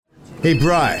Hey,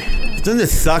 Bri, doesn't it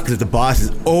suck that the boss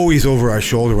is always over our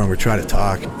shoulder when we're trying to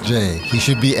talk? Jay, he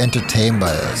should be entertained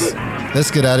by us. Let's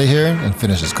get out of here and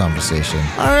finish this conversation.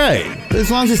 All right,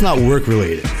 as long as it's not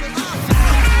work-related.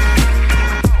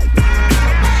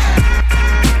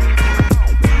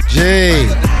 Jay,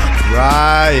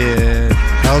 Ryan,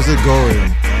 how's it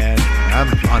going? man,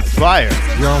 I'm on fire.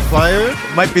 You on fire?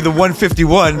 Might be the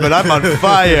 151, but I'm on I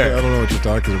fire. don't know what you're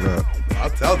talking about. I'll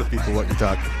tell the people what you're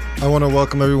talking about. I want to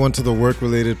welcome everyone to the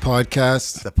Work-Related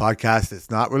Podcast. The podcast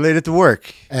that's not related to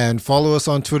work. And follow us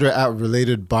on Twitter at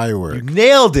Related by Work. You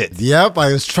nailed it. Yep,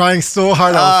 I was trying so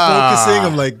hard. I was focusing.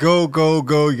 I'm like, go, go,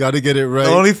 go. You got to get it right.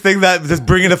 The only thing that just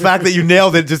bringing the fact that you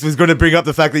nailed it just was going to bring up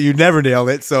the fact that you never nailed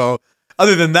it. So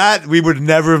other than that, we would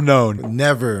never have known.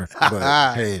 Never.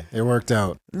 But hey, it worked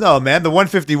out. No, man, the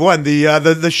 151,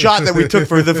 the shot that we took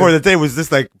for the day was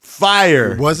just like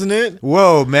fire. Wasn't it?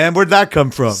 Whoa, man, where'd that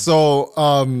come from? So,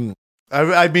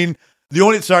 I mean,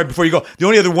 before you go, the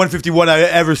only other 151 I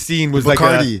ever seen was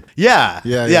Bacardi. like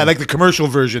yeah, like the commercial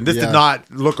version. This did not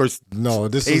look or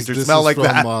this smell like from,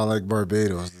 that. Like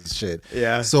Barbados and shit.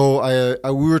 Yeah. So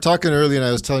we were talking earlier, and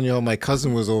I was telling you how my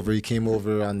cousin was over. He came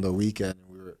over on the weekend.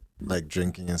 We were like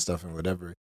drinking and stuff and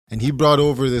whatever, and he brought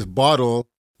over this bottle.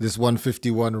 This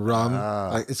 151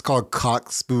 rum. It's called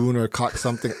cock spoon or cock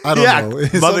something. I don't know.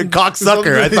 It's mother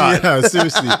cocksucker, I thought. Yeah,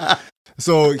 seriously.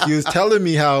 So he was telling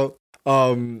me how,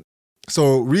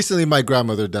 so recently my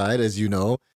grandmother died, as you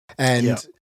know, and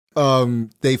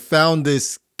they found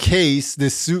this case,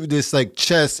 this like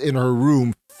chest in her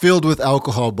room filled with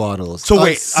alcohol bottles. So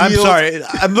wait, I'm sorry.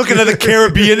 I'm looking at the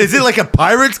Caribbean. Is it like a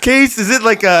pirate's case? Is it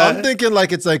like a... I'm thinking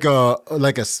like it's like a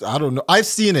I don't know. I've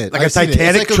seen it. Like a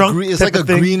Titanic trunk? It's like a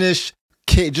greenish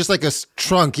case, just like a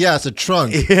trunk. Yeah, it's a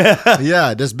trunk. Yeah.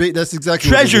 Yeah, that's exactly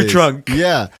treasure what it is. trunk.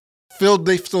 Yeah. So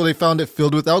they found it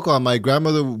filled with alcohol. My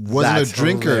grandmother wasn't a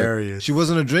drinker. Hilarious. She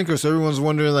wasn't a drinker, so everyone's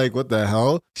wondering like, what the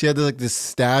hell? She had like this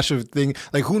stash of thing.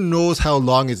 Like, who knows how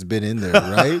long it's been in there,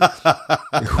 right?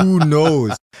 Who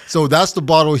knows? So that's the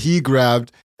bottle he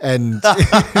grabbed, and,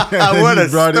 what a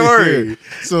story!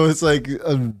 So it's like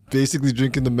I'm basically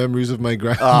drinking the memories of my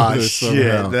grandmother. Oh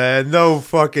shit, man. No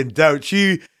fucking doubt.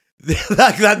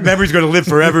 That memory's gonna live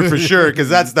forever for sure. Because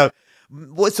that's the.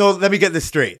 So let me get this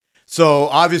straight. So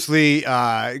obviously,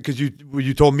 because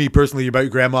you told me personally about your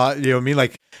grandma, you know what I mean,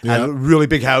 like had a really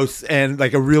big house and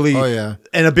like a really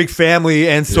and a big family,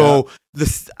 and so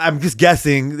this I'm just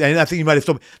guessing, and I think you might have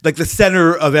told me like the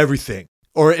center of everything,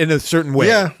 or in a certain way.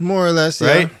 Yeah, more or less.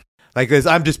 Right. Like this,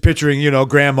 I'm just picturing,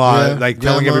 grandma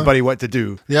telling everybody what to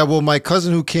do. Yeah, well, my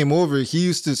cousin who came over, he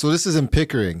used to. So this is in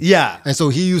Pickering. Yeah, and so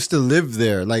he used to live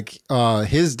there. Like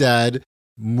his dad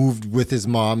moved with his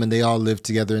mom, and they all lived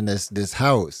together in this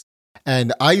house.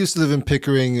 And I used to live in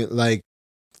Pickering, like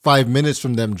 5 minutes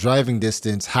from them, driving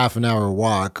distance, half an hour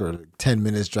walk or 10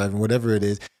 minutes driving, whatever it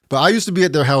is. But I used to be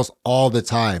at their house all the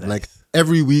time. Nice. Like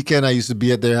every weekend I used to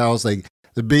be at their house. Like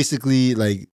they're basically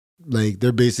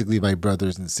my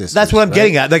brothers and sisters. That's what I'm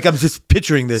getting at. Like I'm just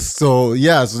picturing this. So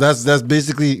yeah, so that's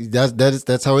basically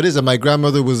that's how it is. And my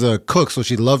grandmother was a cook, so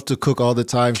she loved to cook all the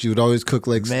time. She would always cook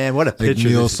what a picture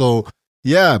meals. So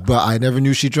yeah, but I never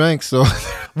knew she drank. So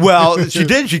well, she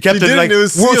did. She kept it like.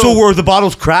 So were the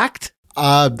bottles cracked?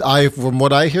 From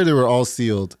what I hear, they were all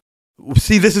sealed.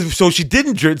 See, this is so she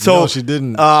didn't drink. So no, she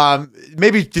didn't.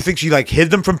 Maybe do you think she like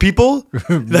hid them from people?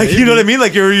 Like you know what I mean?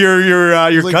 Like your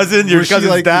cousin, your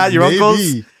cousin's dad, your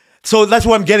uncles. So that's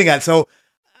what I'm getting at. So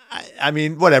I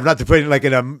mean, whatever. Not to put it like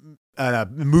in a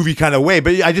movie kind of way,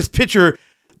 but I just picture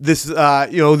this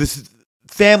this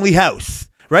family house.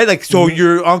 Right, like so,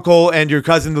 your uncle and your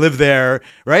cousin live there,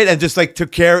 right, and just like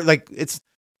took care. Like it's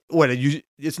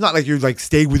not like you're like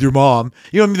stayed with your mom.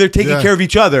 You know what I mean? They're taking care of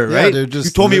each other, right? They're just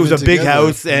you told me it was a big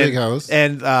house,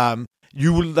 and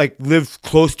you would like live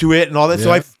close to it and all that. Yeah.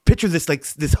 So I picture this like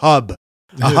this hub,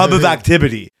 a hub of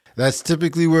activity. That's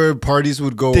typically where parties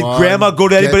would go. Did grandma go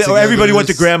to anybody? Or everybody went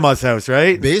to grandma's house,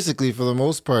 right? Basically, for the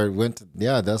most part,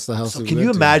 that's the house. So can you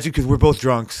imagine? Because we're both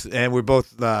drunks and we're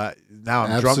both now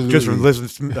I'm drunk just from listening,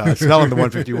 smelling the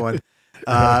 151. And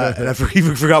I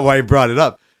even forgot why I brought it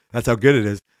up. That's how good it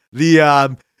is.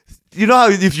 You know how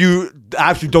if you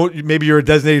actually don't, maybe you're a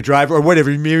designated driver or whatever,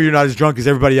 maybe you're not as drunk as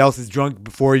everybody else is drunk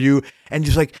before you, and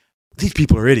just like these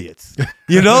people are idiots.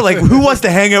 You know, like who wants to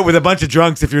hang out with a bunch of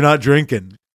drunks if you're not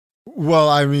drinking? Well,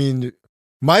 I mean,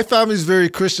 my family's very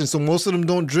Christian, so most of them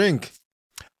don't drink.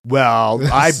 Well,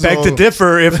 I beg to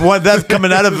differ. If that's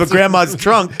coming out of a grandma's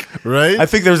trunk, right? I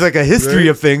think there's like a history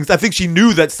of things. I think she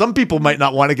knew that some people might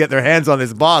not want to get their hands on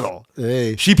this bottle.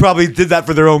 Hey, she probably did that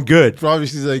for their own good. Probably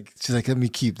she's like, let me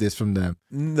keep this from them.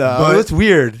 No, it's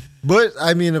weird. But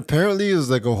I mean, apparently it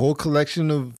was like a whole collection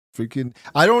of freaking.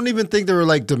 I don't even think they were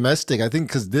like domestic. I think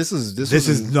because this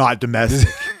is not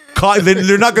domestic.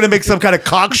 They're not going to make some kind of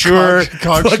cocksure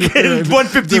fucking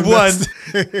 151.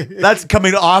 That's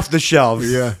coming off the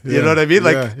shelves. Yeah, you know what I mean?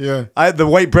 Like, yeah. The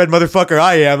white bread motherfucker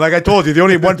I am. Like I told you, the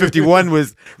only 151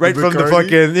 was right from the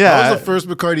fucking That was the first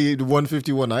Bacardi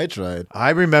 151 I tried.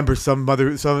 I remember some.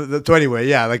 So anyway,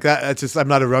 yeah, like that. That's just I'm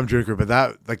not a rum drinker, but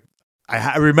that like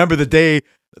I remember the day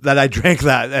that I drank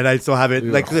that, and I still have it.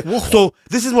 Yeah. Like, so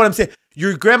this is what I'm saying.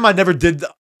 Your grandma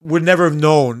would never have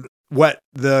known what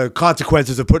the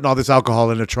consequences of putting all this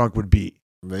alcohol in a trunk would be.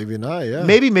 Maybe not, yeah.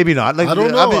 Maybe not. Like, I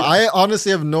don't know. I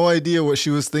honestly have no idea what she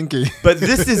was thinking. But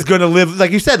this is going to live,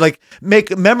 like you said, like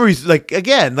make memories. Like,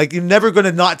 again, like you're never going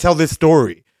to not tell this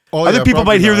story. Other people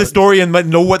might hear this story and might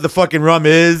know what the fucking rum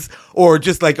is, or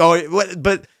just like,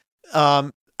 but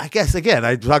I guess, again,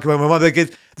 I talk about my mom, like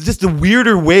it's just the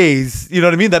weirder ways, you know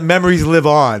what I mean, that memories live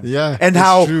on. Yeah. And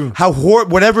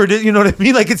whatever it is, you know what I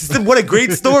mean? Like, it's just, what a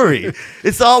great story.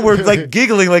 It's all, we're like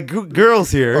giggling like girls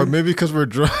here. Or maybe because we're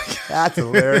drunk. That's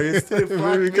hilarious.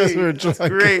 Maybe because we're drunk. That's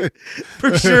great.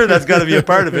 For sure, that's got to be a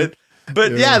part of it.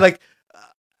 But yeah, like,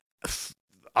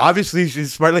 obviously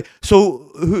she's smart. Like,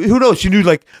 so who knows? She knew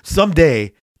like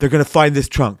someday they're going to find this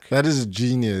trunk. That is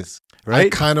genius.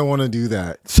 Right? I kind of want to do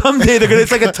that. Someday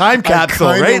it's like a time capsule,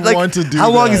 right? Like, want to do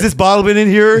how long has this bottle been in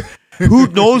here? Who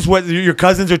knows what your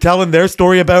cousins are telling their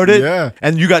story about it? Yeah.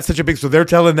 And you got such a big, so they're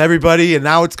telling everybody, and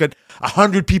now it's got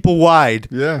 100 people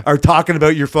wide are talking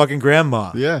about your fucking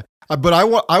grandma. Yeah. But I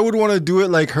would want to do it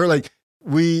like her. Like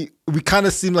we kind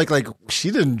of seem like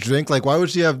she didn't drink. Like, why would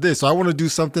she have this? So I want to do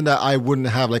something that I wouldn't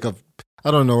have, like a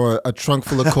trunk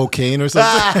full of cocaine or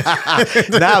something.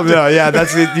 Yeah,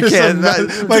 that's it. You can't.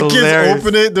 My kids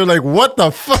open it. They're like, what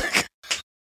the fuck?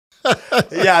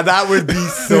 Yeah, that would be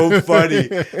so funny.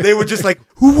 They were just like,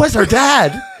 who was our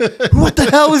dad? What the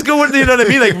hell was going on? You know what I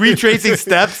mean? Like retracing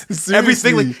steps, Seriously.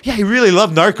 everything. Like, yeah, he really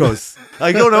loved Narcos.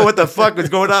 I don't know what the fuck was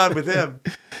going on with him.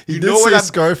 You know what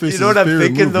Scarface. You know what I'm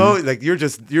thinking though? Like you're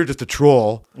just a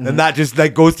troll, and that just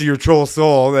like goes to your troll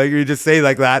soul. Like you just say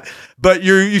like that. But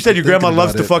you said your grandma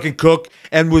loves to fucking cook,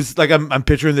 and was like I'm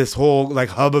picturing this whole like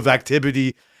hub of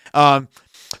activity.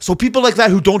 So people like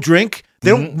that who don't drink, they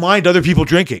don't mind other people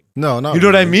drinking. No, no. You know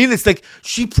what I mean? It's like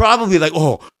she probably like,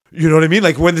 oh, you know what I mean?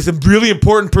 Like when this really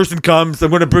important person comes,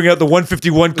 I'm going to bring out the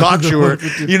 151 cocksure,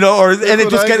 you know, and it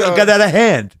just got out of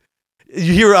hand.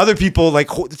 You hear other people like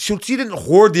she didn't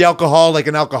hoard the alcohol like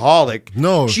an alcoholic.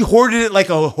 No, she hoarded it like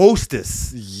a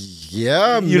hostess.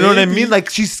 Yeah, you know what I mean? Like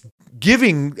she's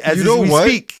giving as we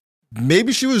speak.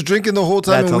 Maybe she was drinking the whole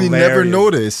time and we never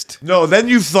noticed. No, then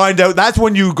you find out. That's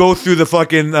when you go through the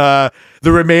fucking the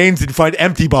remains and find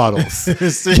empty bottles.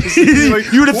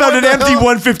 Like, you would have found an empty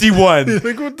 151.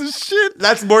 Like, what the shit?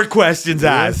 That's more questions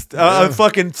asked. A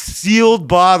fucking sealed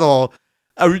bottle.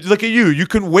 Look at you. You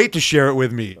couldn't wait to share it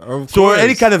with me. So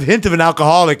any kind of hint of an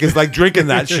alcoholic is like drinking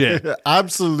that shit.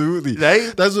 Absolutely.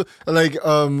 Right? That's like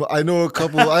I know a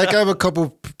couple. I have a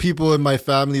couple people in my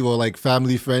family, well, like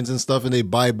family friends and stuff, and they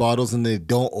buy bottles and they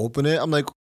don't open it. I'm like,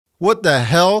 what the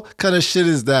hell kind of shit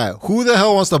is that? Who the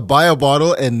hell wants to buy a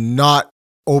bottle and not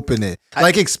open it?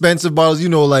 Like expensive bottles, you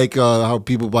know, like how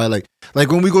people buy like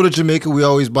when we go to Jamaica, we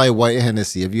always buy white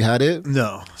Hennessy. Have you had it?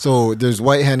 No. So there's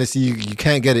white Hennessy. You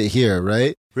can't get it here,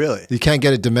 right? Really? You can't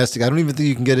get it domestic. I don't even think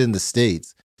you can get it in the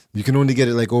States. You can only get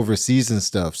it like overseas and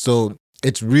stuff. So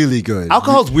it's really good.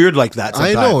 Alcohol's weird like that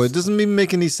sometimes. I know. It doesn't even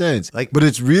make any sense. But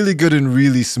it's really good and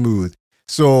really smooth.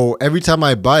 So every time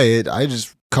I buy it, I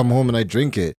just come home and I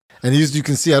drink it. And as you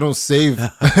can see, I don't save.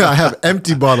 I have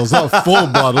empty bottles, not full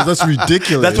bottles. That's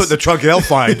ridiculous. That's what the trunk they'll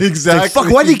find. Exactly. Like, fuck,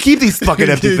 why do you keep these fucking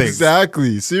empty things?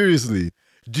 Exactly. Seriously.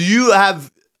 Do you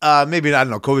have, maybe, I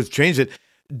don't know, COVID's changed it.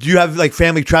 Do you have like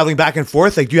family traveling back and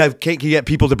forth? Like, can you get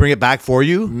people to bring it back for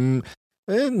you?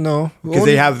 No. Because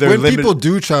they have their limited... people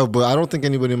do travel, but I don't think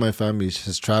anybody in my family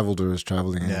has traveled or is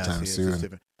traveling anytime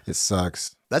soon. It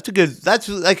sucks. That's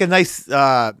like a nice,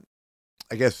 I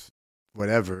guess,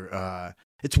 whatever.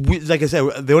 It's like I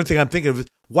said, the only thing I'm thinking of is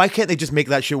why can't they just make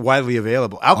that shit widely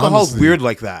available? Alcohol's weird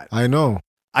like that. I know.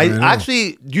 I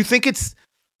actually, do you think it's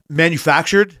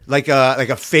manufactured like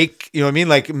a fake? You know what I mean?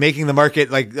 Like making the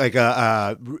market like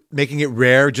making it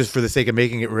rare just for the sake of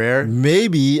making it rare.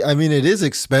 Maybe. I mean, it is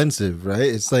expensive, right?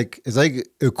 It's like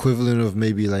equivalent of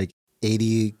maybe like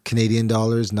 $80 Canadian,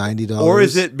 $90. Or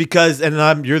is it because,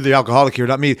 and you're the alcoholic here,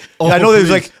 not me. Oh, I know there's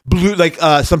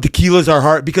please. some tequilas are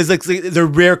hard because like they're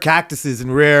rare cactuses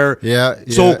and rare. Yeah.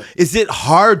 So is it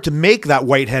hard to make that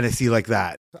white Hennessy like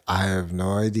that? I have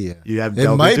no idea.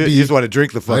 It might be. You just want to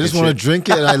drink the fucking I just want to drink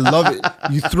it and I love it.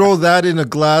 You throw that in a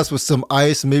glass with some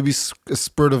ice, maybe a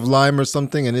spurt of lime or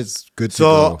something, and it's good to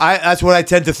go. So that's what I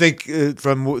tend to think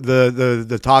from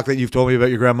the talk that you've told me about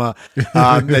your grandma,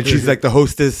 that she's like the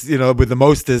hostess, with the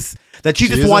mostess, that she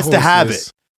just wants to have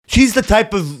it. She's the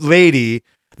type of lady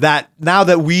that now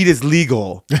that weed is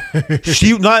legal, I'm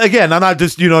not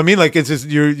just, you know what I mean? Like it's just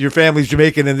your family's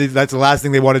Jamaican and that's the last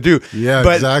thing they want to do. Yeah,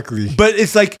 exactly. But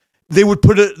it's like they would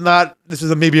put it, this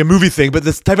is maybe a movie thing, but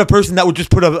this type of person that would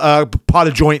just put a pot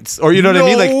of joints or you know what I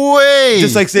mean? Like, way.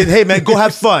 Just like saying, hey man, go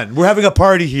have fun. We're having a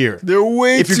party here. They're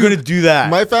if you're going to do that.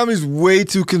 My family's way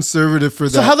too conservative for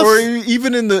that. So how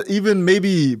even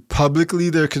maybe publicly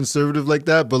they're conservative like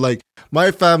that, but like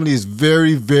my family is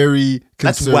very, very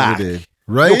conservative. That's whack.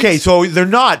 Right? Okay, so they're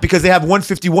not because they have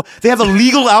 151. They have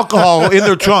illegal alcohol in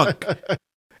their trunk.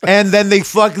 And then they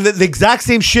fuck the exact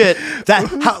same shit.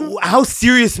 How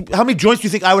serious? How many joints do you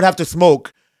think I would have to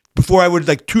smoke before I would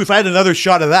if I had another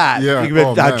shot of that? Yeah.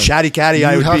 How chatty catty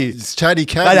I would be. Chatty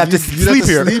catty. I'd have to sleep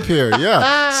here.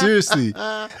 Yeah. Seriously.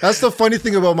 That's the funny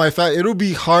thing about my family. It'll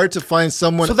be hard to find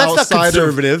someone outside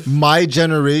of my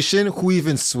generation who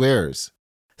even swears.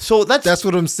 So that's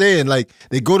what I'm saying. Like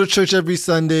they go to church every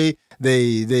Sunday.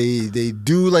 They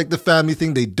do like the family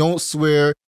thing. They don't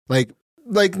swear. Like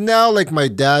now, like my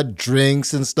dad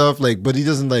drinks and stuff. Like, but he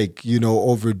doesn't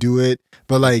overdo it.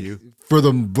 But like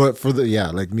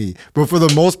like me. But for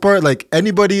the most part, like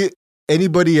anybody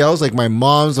else, like my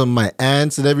moms and my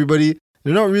aunts and everybody,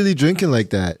 they're not really drinking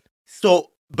like that.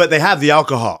 So, but they have the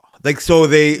alcohol. Like so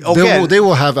they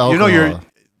will have alcohol.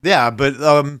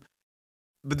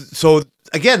 But so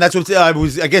again, that's what I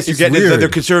guess you're getting that they're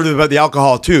conservative about the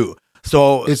alcohol too.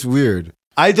 So it's weird.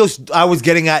 I was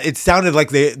getting at, it sounded like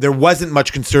there wasn't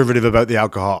much conservative about the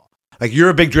alcohol. Like you're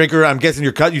a big drinker. I'm guessing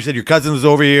you said your cousin was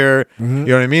over here. Mm-hmm. You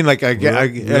know what I mean? Like I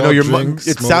know your mom.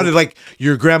 It sounded like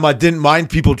your grandma didn't mind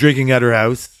people drinking at her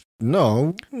house.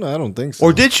 No, I don't think so.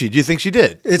 Or did she? Do you think she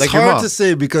did? It's hard to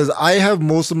say because I have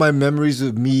most of my memories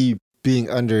of me being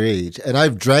underage, and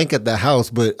I've drank at the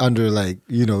house, but under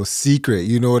secret.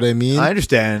 You know what I mean? I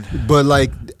understand. But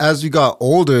like as we got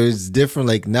older, it's different.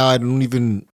 Like now, I don't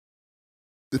even.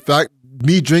 The fact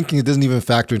me drinking, it doesn't even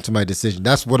factor into my decision.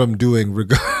 That's what I'm doing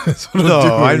regardless.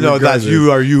 I know that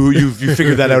you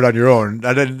figured that out on your own.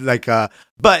 I didn't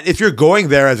but if you're going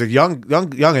there as a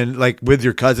youngin, like with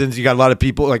your cousins, you got a lot of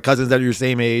people like cousins that are your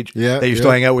same age that you're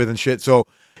still hanging out with and shit. So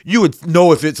you would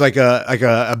know if it's like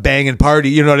a banging party.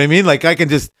 You know what I mean? Like I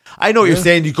know what you're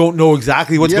saying. You don't know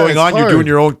exactly what's going on. Hard. You're doing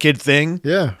your own kid thing,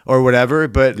 or whatever.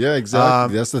 But yeah,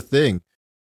 exactly. That's the thing.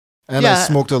 And I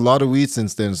smoked a lot of weed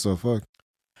since then. So fuck.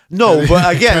 No,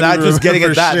 but again, not just getting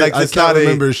at that. Shit. Like, I can't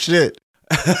remember shit.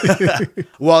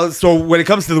 Well, so when it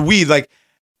comes to the weed, like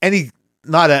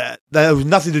that was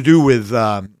nothing to do with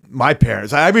my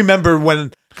parents. I remember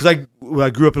because I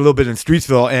grew up a little bit in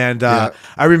Streetsville, and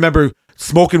I remember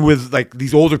smoking with like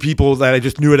these older people that I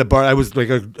just knew at a bar. I was like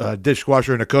a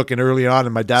dishwasher and a cook, and early on,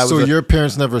 and my dad was. So your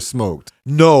parents never smoked?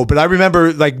 No, but I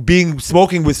remember like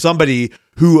smoking with somebody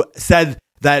who said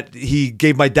that he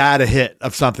gave my dad a hit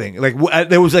of something. Like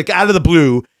there was like out of the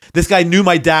blue, this guy knew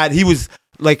my dad. He was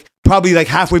like probably like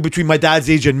halfway between my dad's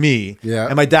age and me. Yeah.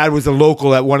 And my dad was a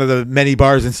local at one of the many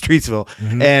bars in Streetsville.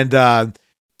 Mm-hmm.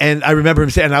 And I remember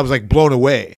him saying, and I was like blown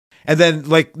away. And then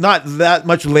like not that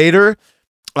much later,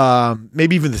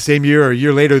 maybe even the same year or a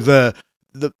year later,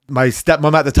 my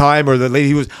stepmom at the time, or the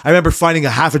lady I remember finding a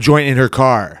half a joint in her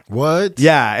car. What?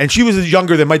 Yeah, and she was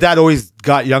younger than my dad. Always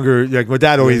got younger. Like my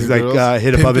dad always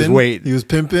hit above his weight. He was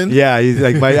pimping. Yeah, he's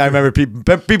like I remember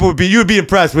people would be. You would be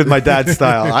impressed with my dad's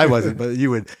style. I wasn't, but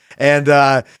you would. And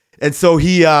so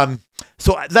he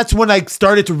so that's when I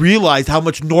started to realize how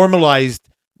much normalized.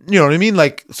 You know what I mean?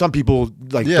 Like some people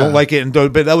don't like it,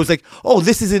 but I was like, oh,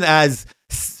 this isn't as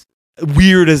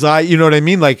weird as you know what I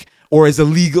mean? Like. Or as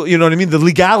illegal, you know what I mean? The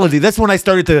legality. That's when I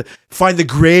started to find the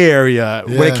gray area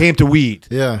when it came to weed.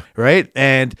 Yeah. Right?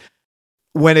 And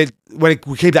when it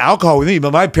came to alcohol with me,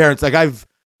 but my parents,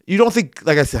 you don't think,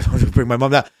 like I said, I want to bring my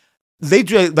mom down. They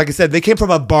drink, like I said, they came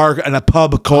from a bar and a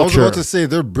pub culture. I was about to say,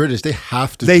 they're British. They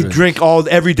have to drink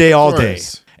every day, all day.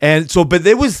 And so, but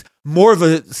it was more of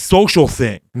a social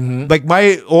thing. Mm-hmm. Like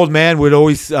my old man would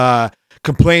always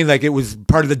complain like it was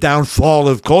part of the downfall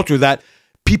of culture that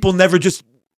people never just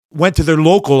went to their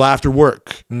local after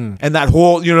work. And that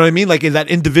whole, you know what I mean? Like in that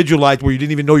individualized where you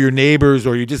didn't even know your neighbors,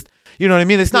 or you you know what I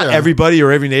mean? It's not everybody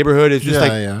or every neighborhood. It's just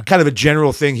kind of a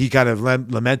general thing. He kind of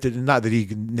lamented, and not that he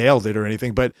nailed it or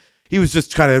anything, but he was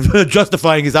just kind of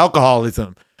justifying his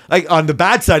alcoholism. Like on the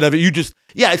bad side of it,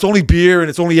 it's only beer and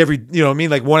it's only every, you know what I mean?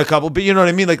 Like one a couple, but you know what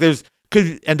I mean? Like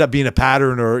could end up being a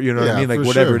pattern or, you know what I mean? Like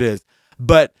whatever it is.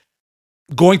 But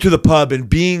going to the pub and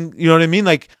being, you know what I mean?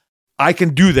 Like I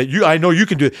can do that. I know you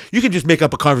can do it. You can just make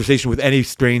up a conversation with any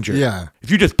stranger. Yeah.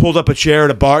 If you just pulled up a chair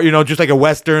at a bar, you know, just like a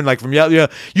Western, like from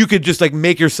you could just like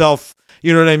make yourself,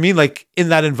 you know what I mean? Like in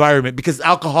that environment, because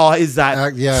alcohol is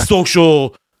that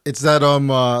social. It's that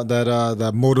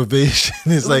that motivation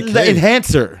is like the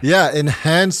enhancer. Yeah,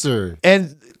 enhancer.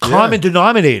 And common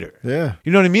denominator. Yeah.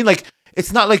 You know what I mean? Like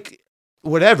it's not like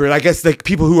whatever. I guess like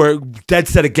people who are dead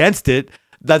set against it,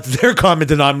 that's their common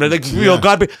denominator. Like real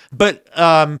God. But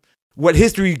what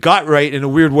history got right in a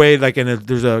weird way, like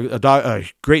there's a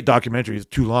great documentary, it's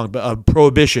too long, but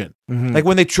Prohibition. Mm-hmm. Like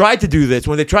when they tried to do this,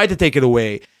 when they tried to take it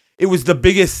away, it was the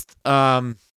biggest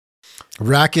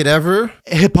racket ever.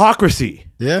 Hypocrisy.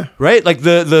 Yeah. Right? Like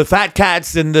the fat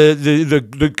cats and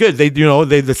the good, the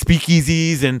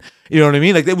speakeasies, and you know what I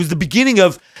mean? Like it was the beginning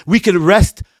of, we could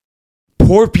arrest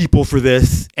poor people for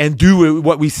this and do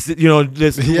what we,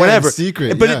 whatever. In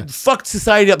secret, but it fucked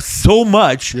society up so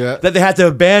much that they had to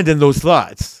abandon those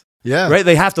thoughts. Yeah. Right?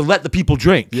 They have to let the people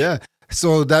drink. Yeah.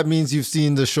 So that means you've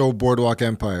seen the show Boardwalk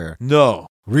Empire. No.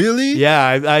 Really?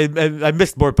 Yeah, I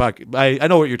missed Boardwalk. I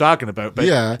know what you're talking about,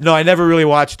 but no, I never really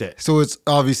watched it. So it's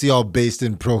obviously all based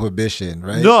in Prohibition,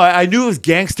 right? No, I knew it was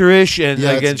gangsterish and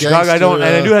like in Chicago. And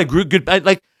I knew it had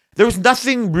good. There was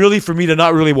nothing really for me to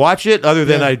not really watch it, other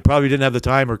than I probably didn't have the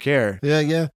time or care.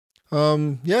 Yeah.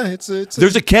 It's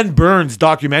there's a Ken Burns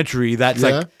documentary that's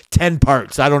like 10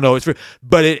 parts. I don't know.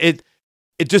 But it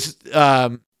just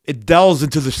it delves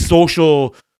into the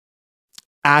social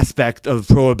aspect of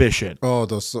prohibition. Oh,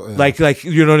 like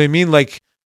you know what I mean? Like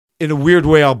in a weird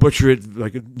way, I'll butcher it.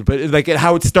 Like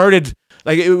how it started.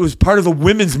 Like it was part of the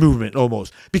women's movement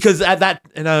almost, because at that,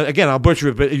 and again, I'll butcher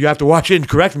it, but you have to watch it and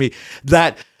correct me,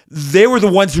 that they were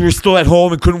the ones who were still at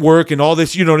home and couldn't work and all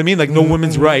this, you know what I mean? Like no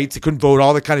women's rights, they couldn't vote,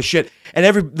 all that kind of shit. And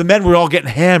the men were all getting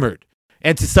hammered,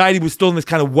 and society was still in this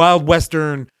kind of wild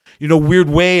Western, weird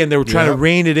way, and they were trying to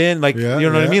rein it in, like, you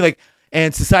know what I mean? Like,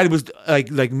 and society was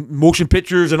like motion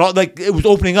pictures and all, like it was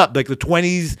opening up, like the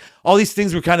 20s, all these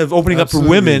things were kind of opening up for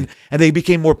women, and they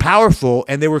became more powerful,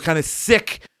 and they were kind of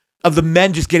sick of the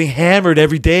men just getting hammered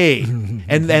every day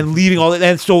and leaving all that.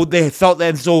 And so they felt,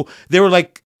 and so they were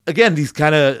like, again, these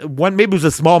kind of maybe it was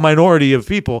a small minority of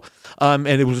people. And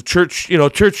it was a church,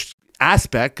 church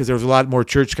aspect, because there was a lot more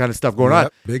church kind of stuff going on.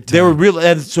 Big time. They were real.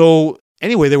 And so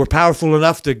anyway, they were powerful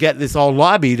enough to get this all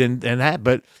lobbied and that,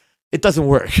 but it doesn't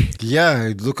work.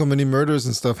 Yeah, look how many murders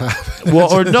and stuff happen.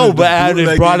 Well, or no, but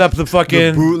it brought up the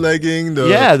fucking bootlegging,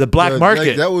 the black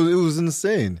market. Like, it was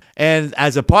insane. And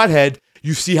as a pothead,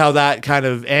 you see how that kind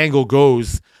of angle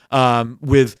goes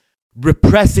with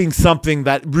repressing something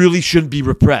that really shouldn't be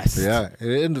repressed. Yeah,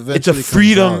 it's a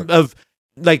freedom of,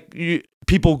 like,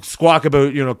 people squawk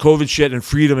about, COVID shit and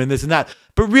freedom and this and that.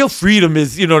 But real freedom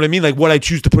is, you know what I mean? Like what I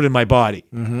choose to put in my body.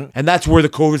 Mm-hmm. And that's where the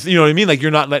COVID, you know what I mean? Like you're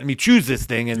not letting me choose this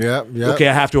thing. And okay,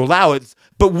 I have to allow it.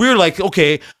 But we're like,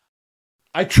 okay,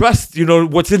 I trust,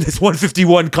 what's in this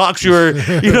 151 cocksure.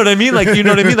 You know what I mean? Like, you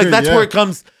know what I mean? Like that's where it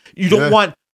comes. You don't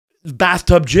want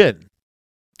bathtub gin.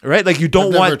 Right? Like you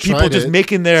don't want people just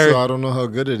making their... So I don't know how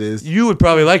good it is. You would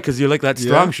probably like, because you like that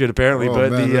strong shit apparently. Oh,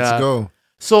 but man, let's go.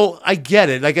 So I get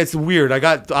it. Like it's weird. I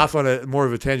got off on a more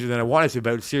of a tangent than I wanted to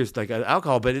about serious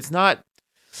alcohol, but it's not.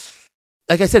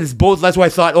 Like I said, it's both. That's why I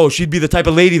thought, she'd be the type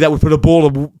of lady that would put a bowl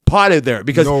of pot out there,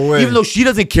 because even though she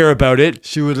doesn't care about it,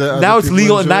 she would. Now it's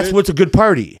legal, and that's what's a good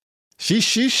party. She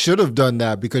should have done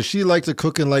that, because she liked to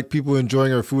cook and like people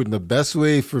enjoying her food, and the best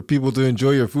way for people to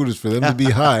enjoy your food is for them to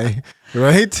be high,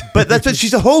 right? But that's what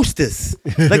she's a hostess.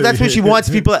 Like that's what she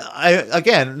wants people.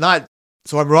 Not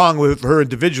so I'm wrong with her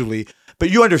individually. But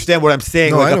you understand what I'm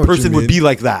saying. No, like a person would be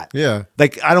like that. Yeah.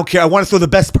 Like, I don't care. I want to throw the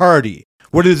best party.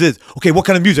 What is this? Okay, what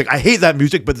kind of music? I hate that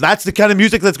music, but that's the kind of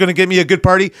music that's going to get me a good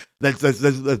party. Let's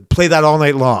play that all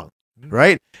night long.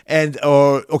 Right? And,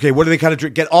 okay, what do they kind of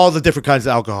drink? Get all the different kinds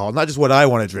of alcohol, not just what I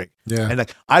want to drink. Yeah. And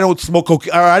like, I don't smoke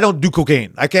cocaine, or I don't do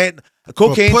cocaine. I can't.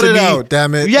 Cocaine put to it me, out,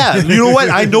 damn it. Yeah. You know what?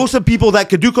 I know some people that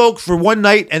could do coke for one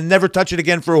night and never touch it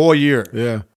again for a whole year.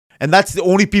 Yeah. And that's the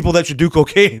only people that should do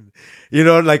cocaine.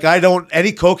 Like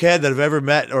any cokehead that I've ever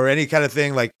met or any kind of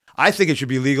thing, like I think it should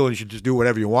be legal and you should just do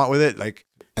whatever you want with it. Like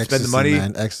ecstasy, spend the money.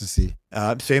 Man, ecstasy.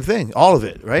 Same thing. All of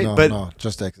it, right? No,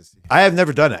 just ecstasy. I have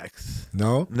never done X.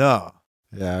 No? No.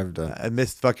 Yeah, I've done. I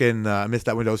missed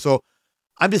that window. So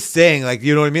I'm just saying, like,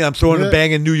 you know what I mean? I'm throwing a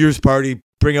banging New Year's party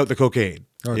bring out the cocaine.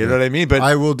 Okay. You know what I mean? But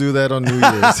I will do that on New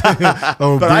Year's.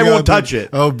 But I won't touch it.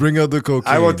 I'll bring out the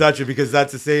cocaine. I won't touch it because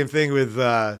that's the same thing with.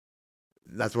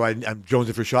 That's why I'm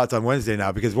jonesing for shots on Wednesday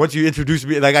now, because once you introduce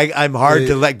me, like I'm hard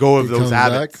to let go of those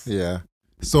habits. Back? Yeah.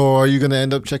 So are you gonna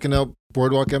end up checking out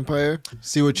Boardwalk Empire?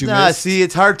 See what you missed? See,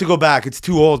 it's hard to go back. It's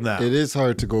too old now. It is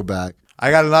hard to go back. I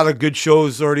got a lot of good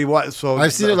shows already watched. So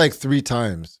I've seen it like 3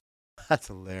 times. That's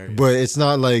hilarious. But it's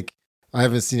not like I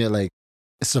haven't seen it like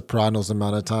Sopranos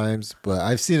amount of times. But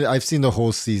I've seen it. I've seen the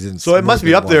whole season. So it must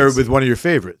be up there with one of your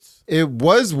favorites. It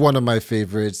was one of my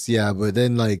favorites, yeah. But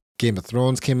then like Game of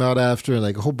Thrones came out after, and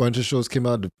like a whole bunch of shows came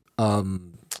out.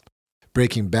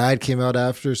 Breaking Bad came out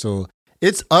after, so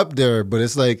it's up there. But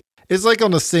it's like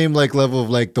on the same like level of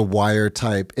like The Wire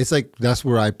type. It's like that's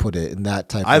where I put it in that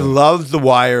type. I love The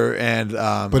Wire, and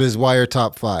but is Wire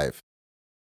top 5?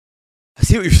 I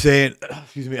see what you're saying.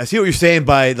 Excuse me. I see what you're saying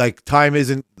by like time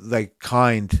isn't like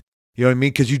kind. You know what I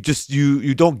mean? Because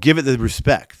you don't give it the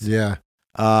respect. Yeah.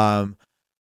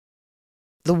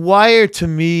 The Wire to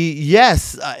me,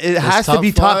 yes, it has to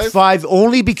be top 5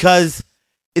 only because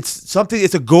it's something.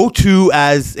 It's a go-to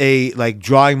as a like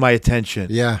drawing my attention.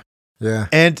 Yeah. Yeah.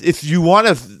 And if you want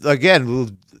to,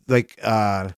 again, like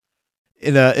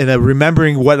in a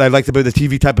remembering what I liked about the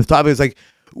TV type of topic, it's like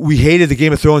we hated the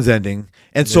Game of Thrones ending,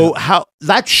 and so how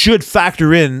that should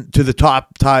factor in to the top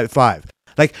 5.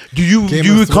 Like, do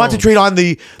you concentrate on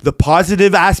the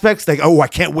positive aspects? Like, oh, I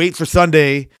can't wait for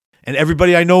Sunday, and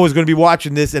everybody I know is going to be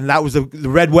watching this, and that was the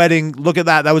Red Wedding. Look at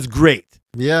that was great.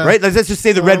 Yeah. Right. Let's just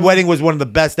say the Red Wedding was one of the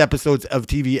best episodes of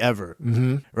TV ever.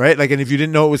 Mm-hmm. Right. Like, and if you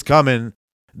didn't know it was coming,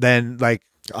 then like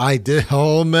I did.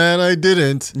 Oh man, I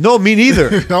didn't. No, me neither.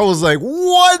 I was like,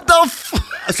 what the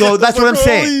fuck? So that's what I'm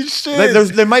saying. Shit. Like,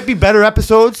 there might be better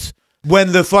episodes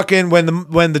when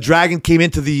the dragon came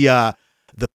into the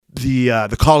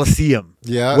Colosseum.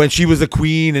 Yeah. When she was the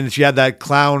queen and she had that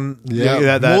clown.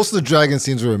 Yeah. Most of the dragon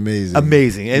scenes were amazing.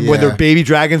 Amazing. And when they're baby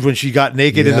dragons, when she got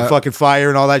naked in the fucking fire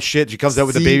and all that shit, she comes out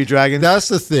with the baby dragons. That's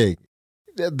the thing.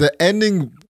 The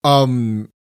ending,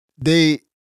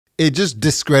 it just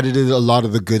discredited a lot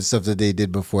of the good stuff that they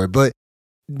did before. But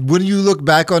when you look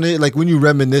back on it, like when you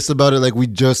reminisce about it, like we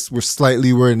just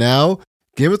were now,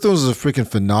 Game of Thrones is a freaking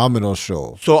phenomenal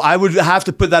show. So I would have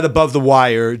to put that above The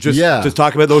Wire just to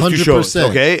talk about those 2 shows.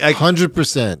 Okay, like,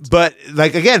 100%. But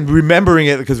like again, remembering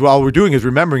it, because all we're doing is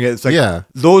remembering it. It's like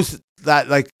those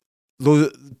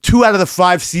 2 out of the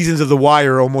 5 seasons of The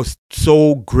Wire are almost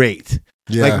so great.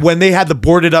 Yeah. Like when they had the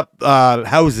boarded up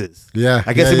houses. Yeah.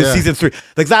 I guess it was season 3.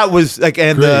 Like that was like,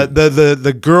 and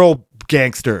the girl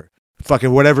gangster,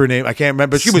 fucking whatever her name, I can't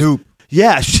remember. She Snoop. was.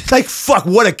 Yeah, she's like, fuck,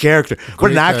 what a character.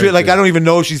 What an actress. Character. Like, I don't even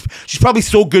know. She's probably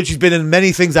so good. She's been in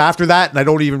many things after that, and I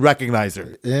don't even recognize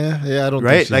her. Yeah, I don't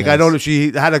right? Think she like, has. I know that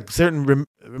she had a certain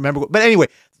remember. But anyway,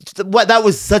 that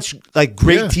was such like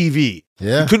great TV.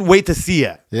 Yeah. You couldn't wait to see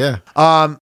it. Yeah.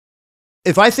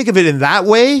 If I think of it in that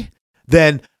way,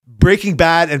 then Breaking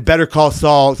Bad and Better Call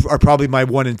Saul are probably my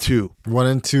 1 and 2. 1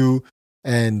 and 2,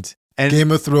 and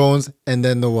Game of Thrones, and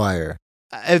then The Wire.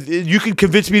 You can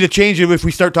convince me to change it if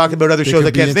we start talking about other shows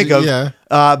I can't think of. Yeah.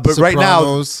 But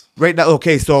Sopranos. right now,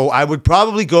 okay, so I would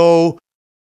probably go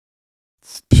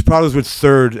Sopranos with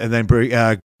 3rd, and then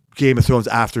Game of Thrones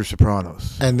after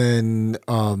Sopranos. And then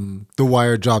The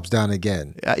Wire drops down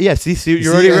again. Yeah, see,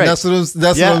 you're already right. That's what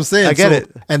I'm saying. I get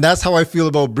it. And that's how I feel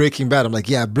about Breaking Bad. I'm like,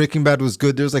 yeah, Breaking Bad was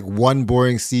good. There's like 1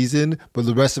 boring season, but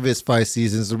the rest of it's 5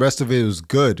 seasons. The rest of it was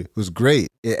good. It was great.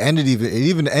 It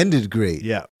even ended great.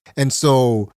 Yeah. And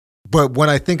so, but when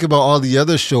I think about all the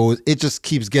other shows, it just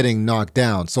keeps getting knocked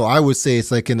down. So I would say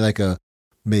it's like in like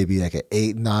maybe like an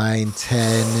 8, 9,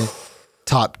 10,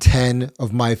 top 10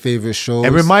 of my favorite shows.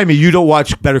 And remind me, you don't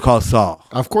watch Better Call Saul.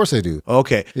 Of course I do.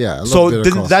 Okay. Yeah. I love so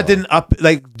Better Call that Saul. didn't up,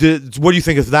 like, what do you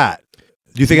think of that?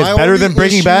 Do you think it's better than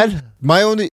Breaking Bad? My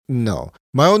only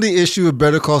issue with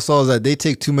Better Call Saul is that they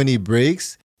take too many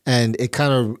breaks. And it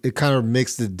kind of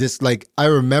makes like I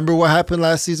remember what happened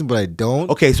last season, but I don't.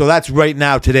 Okay, so that's right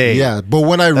now today. Yeah, but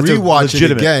when I rewatch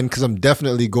it again, because I'm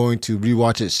definitely going to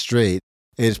rewatch it straight,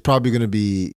 it's probably going to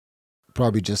be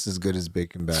just as good as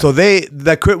Breaking Bad. So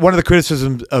one of the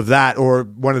criticisms of that, or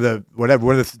one of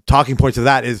the talking points of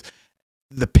that is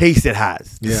the pace it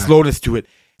has, the slowness to it,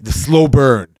 the slow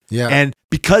burn. Yeah. And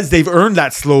because they've earned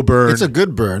that slow burn, it's a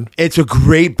good burn. It's a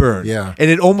great burn. Yeah. And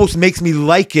it almost makes me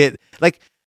like it. Like,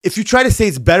 if you try to say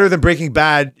it's better than Breaking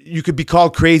Bad, you could be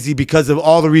called crazy because of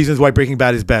all the reasons why Breaking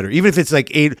Bad is better. Even if it's like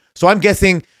 8. So I'm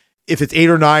guessing if it's 8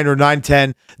 or 9 or 9,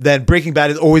 10, then Breaking Bad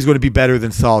is always going to be better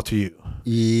than Saul to you.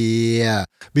 Yeah.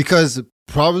 Because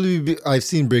I've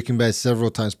seen Breaking Bad several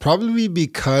times. Probably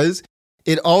because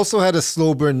it also had a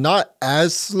slow burn, not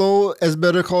as slow as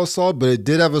Better Call Saul, but it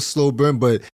did have a slow burn.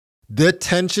 But the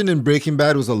tension in Breaking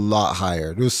Bad was a lot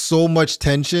higher. There was so much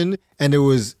tension, and there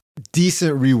was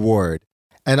decent reward.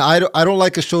 And I don't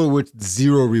like a show with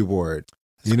zero reward.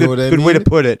 You know what I mean? Good way to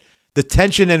put it. The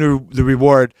tension and the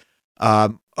reward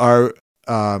are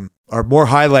more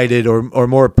highlighted or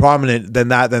more prominent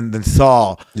than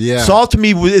Saul. Yeah, Saul to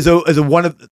me is a one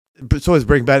of, so is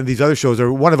Breaking Bad and these other shows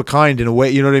are one of a kind in a way.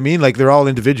 You know what I mean? Like they're all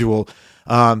individual.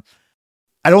 I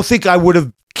don't think I would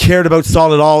have cared about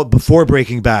Saul at all before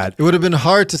Breaking Bad. It would have been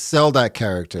hard to sell that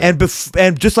character. And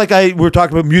just like we were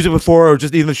talking about music before, or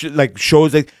just even like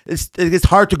shows, like it's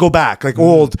hard to go back. Like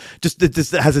old, it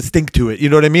just has a stink to it. You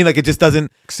know what I mean? Like it just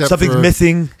doesn't. Something's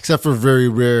missing. Except for very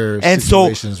rare and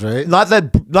situations, so, right? Not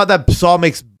that Saul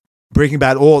makes Breaking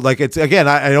Bad old. Like it's again,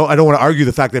 I don't want to argue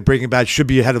the fact that Breaking Bad should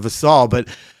be ahead of a Saul, but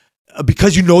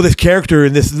because you know this character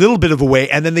in this little bit of a way,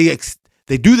 and then they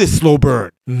do this slow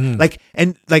burn, like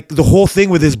the whole thing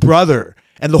with his brother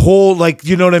and the whole, like,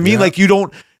 you know what I mean? Yeah. Like you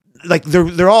don't, like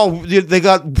they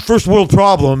got first world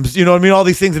problems, you know what I mean? All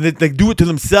these things, and they do it to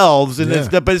themselves, and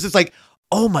but it's just like,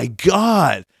 oh my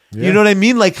God, you know what I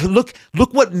mean? Like look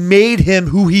what made him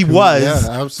who he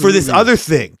was for this other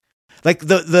thing. Like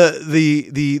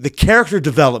the character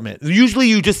development. Usually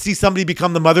you just see somebody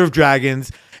become the mother of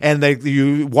dragons, and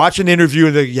you watch an interview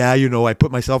and I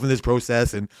put myself in this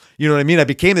process, and you know what I mean? I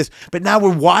became this. But now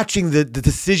we're watching the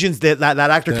decisions that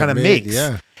actor kind of makes.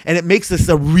 Yeah. And it makes us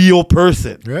a real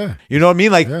person. Yeah. You know what I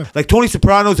mean? Like Tony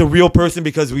Soprano's a real person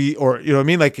because you know what I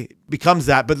mean? Like it becomes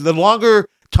that. But the longer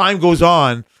time goes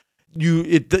on,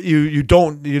 you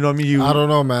don't, you know what I mean? I don't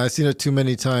know, man. I've seen it too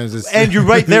many times. And you're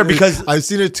right there because I've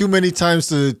seen it too many times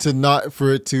to not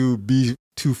for it to be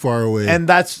too far away. And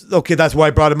that's why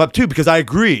I brought him up too, because I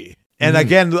agree. And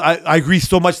again, I agree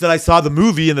so much that I saw the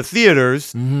movie in the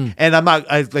theaters, and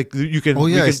you can. Oh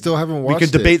yeah, I still haven't watched it.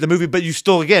 We can debate the movie, but you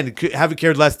still, again, haven't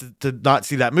cared less to not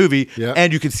see that movie,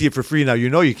 and you can see it for free now. You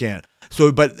know you can.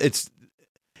 So, but it's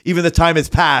even the time has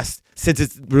passed since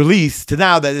it's released to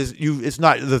now that it's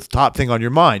not the top thing on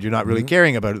your mind. You're not really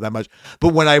caring about it that much. But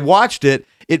when I watched it,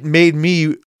 it made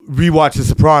me rewatch The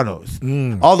Sopranos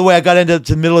all the way. I got into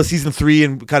the middle of season 3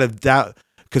 and kind of down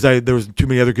because there was too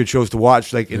many other good shows to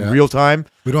watch, like in real time.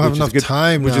 We don't have enough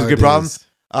time, which is a good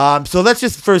problem. So let's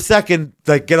just for a second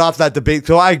get off that debate.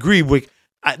 So I agree.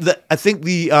 I think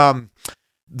the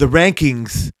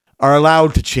rankings are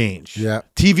allowed to change. Yeah.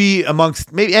 TV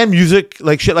amongst maybe and music,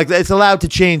 like shit like that, it's allowed to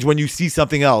change when you see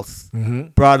something else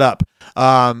brought up.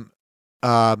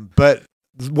 But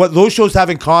what those shows have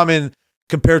in common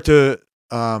compared to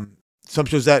some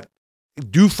shows that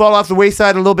do fall off the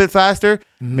wayside a little bit faster,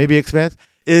 maybe Expanse,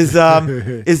 is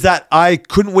that I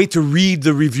couldn't wait to read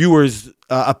the reviewer's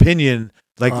opinion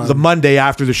the Monday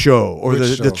after the show or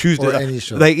the Tuesday or any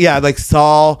show. Like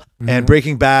Saul and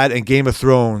Breaking Bad and Game of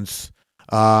Thrones.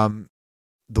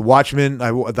 The Watchmen,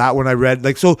 that one I read.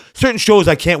 Like, so certain shows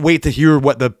I can't wait to hear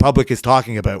what the public is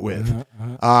talking about with.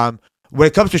 When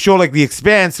it comes to a show like The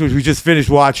Expanse, which we just finished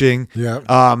watching,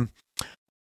 I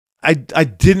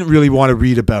didn't really want to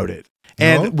read about it.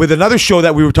 And with another show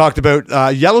that we were talked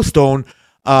about, Yellowstone,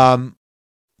 the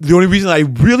only reason I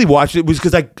really watched it was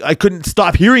because I couldn't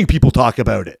stop hearing people talk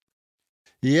about it.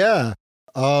 Yeah.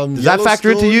 Does that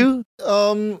factor into you?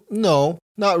 No,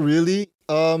 not really.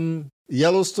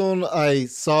 Yellowstone I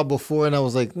saw before and I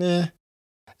was like, nah.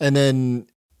 And then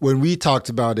when we talked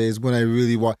about it is when I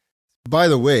really watched. By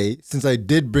the way, since I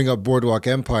did bring up Boardwalk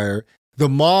Empire, the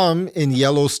mom in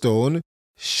Yellowstone,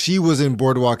 she was in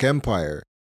Boardwalk Empire.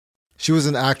 She was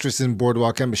an actress in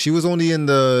Boardwalk Empire. She was only in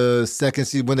the second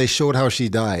season when they showed how she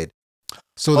died.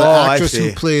 So the actress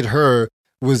who played her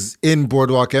was in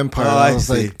Boardwalk Empire. I was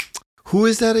like, who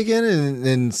is that again?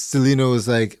 And Selena was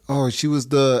like, I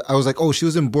was like, she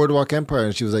was in Boardwalk Empire.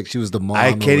 And she was like, she was the mom.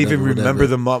 I can't even remember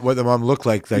what the mom looked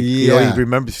like. You don't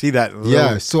even see that.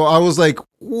 Yeah. So I was like,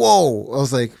 whoa. I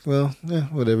was like, well, yeah,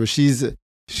 whatever. She's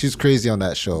crazy on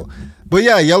that show. But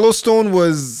yeah, Yellowstone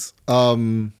was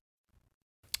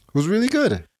really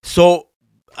good. So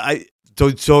I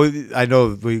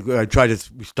know I tried to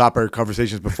stop our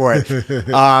conversations before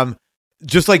it.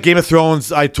 Just like Game of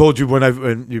Thrones, I told you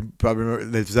when you probably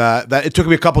remember that it took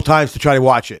me a couple times to try to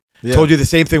watch it. Yeah. Told you the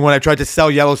same thing when I tried to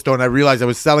sell Yellowstone. I realized I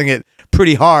was selling it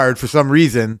pretty hard for some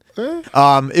reason.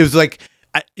 It was like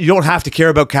you don't have to care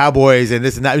about cowboys and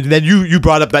this and that. And then you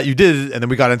brought up that you did, and then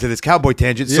we got into this cowboy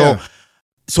tangent. Yeah.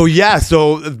 So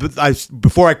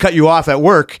before I cut you off at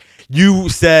work, you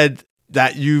said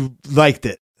that you liked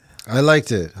it. I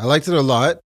liked it. I liked it a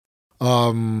lot.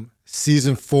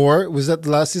 Season 4, was that the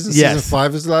last season? Yes. Season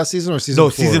 5 is the last season, or season 4? No,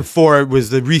 season 4 was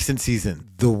the recent season.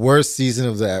 The worst season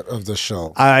of the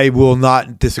show. I will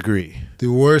not disagree. The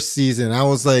worst season. I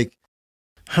was like,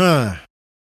 the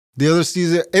other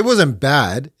season, it wasn't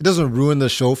bad. It doesn't ruin the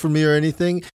show for me or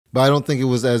anything, but I don't think it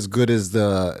was as good as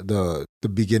the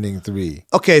beginning 3.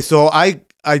 Okay, so I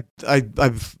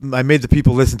made the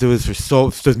people listen to this for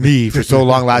so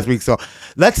long last week. So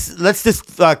let's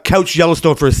just couch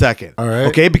Yellowstone for a second. All right.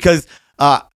 Okay, because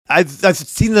I've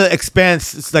seen The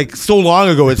Expanse. It's like so long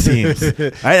ago it seems.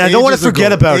 Right? I don't want to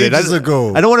forget about it. Ages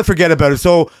ago. I don't want to forget about it.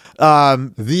 So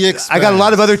The Expanse. I got a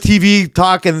lot of other TV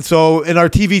talk, and so in our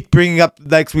TV bringing up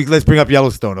next week, let's bring up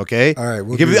Yellowstone. Okay. All right.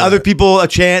 We'll give the other people a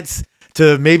chance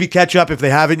to maybe catch up if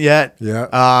they haven't yet.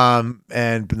 Yeah.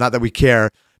 And not that we care.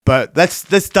 But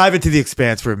let's dive into The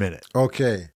Expanse for a minute.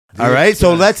 Okay. All right.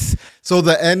 Expanse. So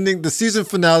the ending, the season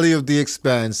finale of The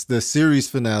Expanse, the series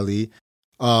finale,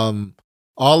 all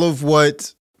of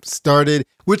what started,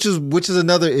 which is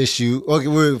another issue.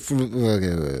 Okay,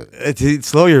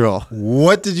 slow your roll.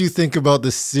 What did you think about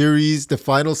the series, the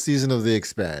final season of The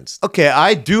Expanse? Okay,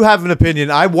 I do have an opinion.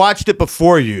 I watched it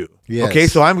before you. Yes. Okay,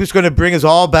 so I'm just going to bring us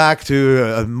all back to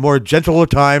a more gentler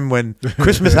time when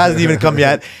Christmas hasn't even come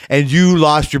yet, and you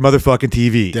lost your motherfucking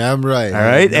TV. Damn right. All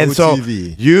right, and so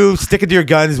TV. You sticking to your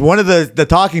guns. One of the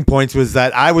talking points was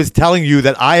that I was telling you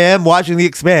that I am watching The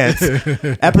Expanse,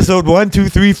 episode 1, 2,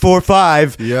 3, 4,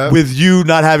 5, with you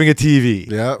not having a TV.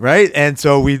 Yeah. Right, and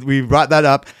so we brought that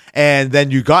up, and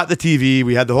then you got the TV.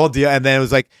 We had the whole deal, and then it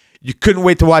was like you couldn't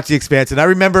wait to watch The Expanse, and I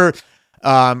remember.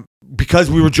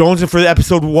 Because we were jonesing for the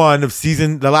episode 1 of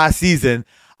the last season,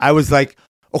 I was like,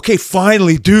 okay,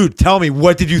 finally, dude, tell me,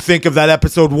 what did you think of that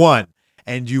episode 1?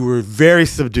 And you were very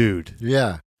subdued.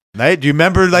 Yeah. Right? Do you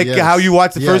remember how you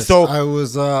watched the first? So I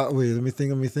was, wait, let me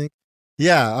think.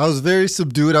 Yeah, I was very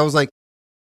subdued. I was like,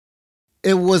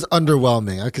 it was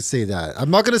underwhelming. I could say that.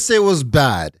 I'm not going to say it was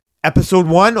bad. Episode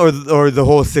 1 or the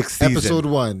whole 6th season? Episode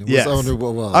 1 was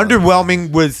underwhelming.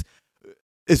 Underwhelming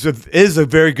is a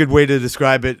very good way to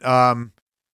describe it.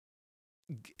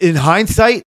 In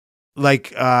hindsight,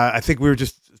 I think we were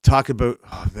just talking about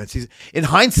in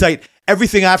hindsight,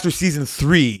 everything after season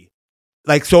 3,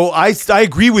 so I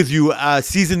agree with you.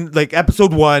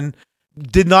 Episode 1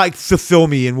 did not fulfill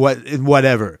me in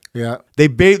whatever. Yeah, they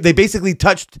basically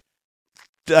touched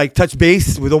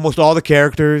base with almost all the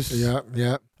characters. Yeah.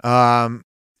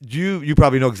 You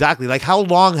probably know exactly. How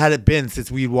long had it been since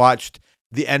we watched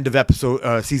the end of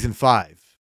season 5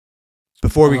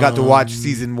 before we got to watch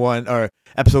season 1 or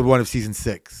episode 1 of season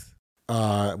 6?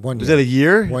 1 year. Was it a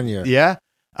year? 1 year. Yeah.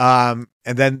 And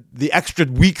then the extra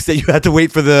weeks that you had to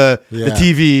wait for the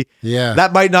TV. Yeah.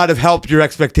 That might not have helped your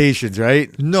expectations,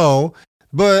 right? No,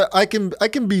 but I can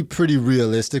be pretty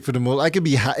realistic for the most. I can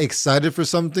be excited for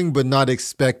something, but not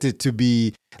expect it to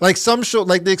be like some show,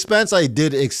 like The Expanse. I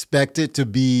did expect it to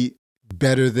be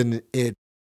better than it.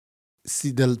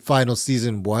 The final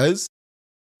season was,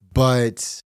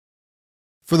 but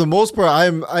for the most part,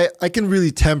 I can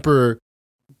really temper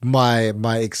my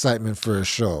excitement for a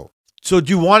show. So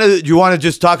do you want to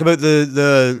just talk about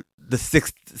the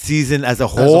 6th season as a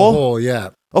whole? As a whole, yeah.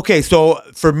 Okay, so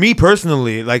for me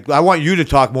personally, I want you to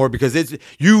talk more because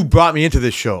you brought me into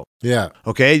this show. Yeah.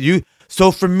 Okay,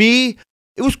 so for me,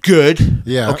 it was good.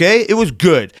 Yeah. Okay, it was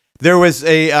good. There was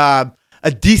a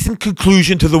decent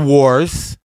conclusion to the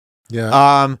wars.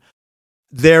 Yeah.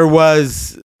 There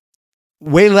was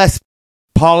way less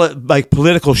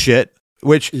political shit,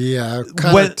 which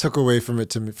kind of took away from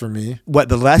it for me. What,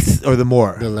 the less or the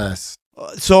more? The less.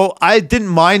 So I didn't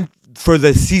mind for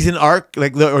the season arc,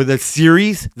 the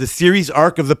series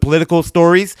arc of the political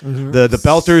stories, the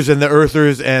Belters and the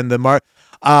Earthers and the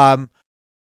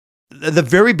the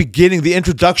very beginning, the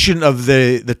introduction of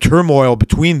the turmoil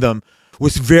between them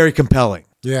was very compelling.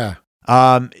 Yeah.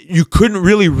 You couldn't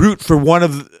really root for one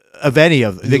of any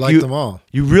of them. You like them all.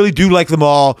 You really do like them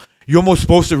all. You're almost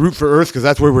supposed to root for Earth because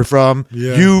that's where we're from.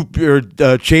 Yeah. You're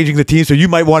changing the team, so you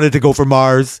might wanted to go for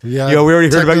Mars. Yeah. We already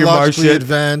heard about your Mars shit.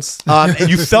 Advanced. And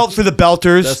you felt for the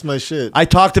Belters. That's my shit. I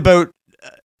talked about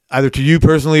either to you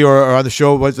personally or on the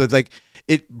show was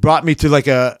it brought me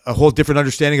to a whole different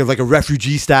understanding of a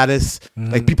refugee status,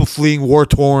 people fleeing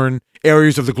war-torn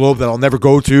areas of the globe that I'll never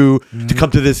go to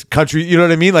come to this country. You know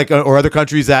what I mean? Or other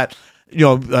countries that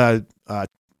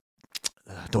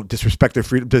don't disrespect their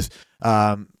freedom, just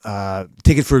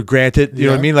take it for granted. You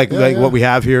know what I mean? What we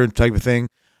have here, type of thing.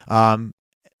 Not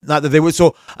that they would.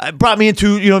 So it brought me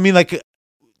into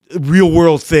real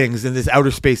world things in this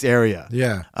outer space area.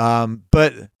 Yeah.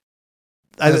 But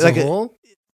as a whole,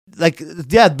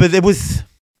 but it was.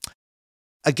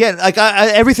 again, like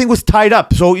everything was tied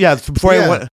up. So yeah, before I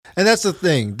went, and that's the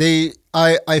thing.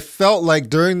 I felt like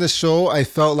during the show, I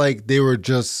felt like they were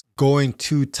just going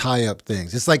to tie up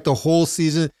things. It's like the whole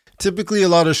season. Typically, a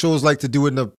lot of shows like to do it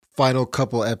in the final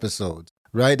couple episodes,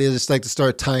 right? They just like to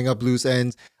start tying up loose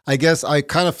ends. I guess I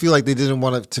kind of feel like they didn't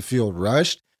want it to feel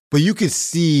rushed, but you could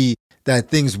see that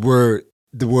things were,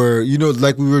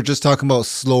 like we were just talking about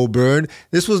slow burn.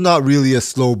 This was not really a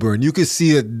slow burn. You could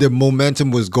see that the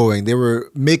momentum was going. They were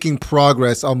making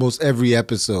progress almost every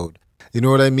episode. You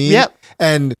know what I mean? Yep.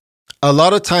 And a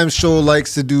lot of times show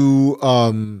likes to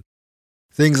do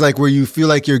things like where you feel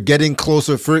like you're getting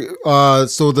closer.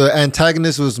 So the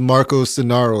antagonist was Marcos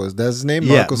Cenaro. Is that his name?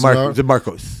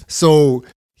 Marcos. So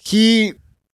he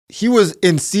was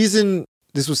in season,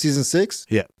 this was season 6?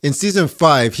 Yeah. In season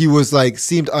 5, he was like,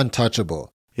 seemed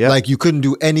untouchable. Yeah. Like you couldn't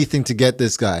do anything to get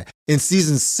this guy. In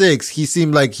season 6, he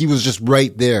seemed like he was just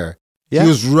right there. Yeah. He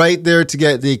was right there to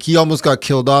get, he almost got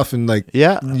killed off and like,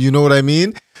 you know what I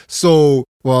mean? So,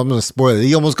 well, I'm going to spoil it.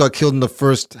 He almost got killed in the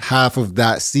first half of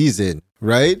that season,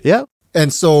 right? Yeah.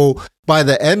 And so by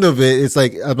the end of it, it's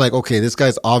like, I'm like, okay, this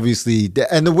guy's obviously,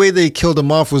 and the way they killed him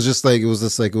off was just like, it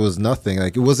was nothing.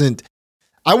 Like it wasn't,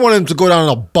 I want him to go down in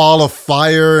a ball of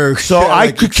fire. So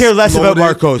I could care less about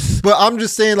Marcos. But I'm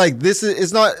just saying, like,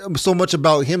 it's not so much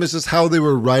about him. It's just how they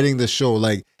were writing the show.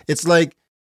 Like, it's like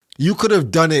you could have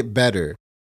done it better.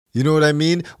 You know what I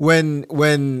mean? When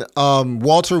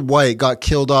Walter White got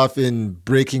killed in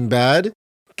Breaking Bad,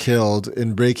 it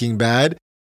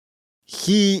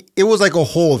was like a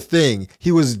whole thing.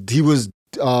 He was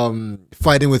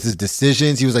fighting with his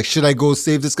decisions. He was like, should I go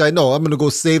save this guy? No, I'm going to go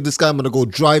save this guy. I'm going to go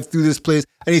drive through this place.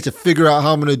 I need to figure out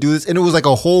how I'm going to do this. And it was like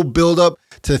a whole build up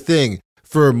to thing.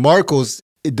 For Marcos,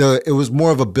 it was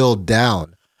more of a build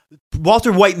down.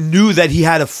 Walter White knew that he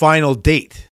had a final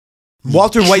date.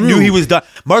 Walter White knew he was dying.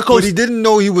 Marcos, but he didn't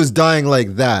know he was dying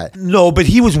like that. No, but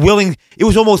he was willing. It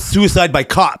was almost suicide by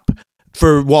cop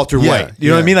for Walter White. You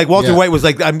know what I mean? Like Walter White was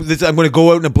like, I'm going to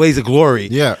go out in a blaze of glory.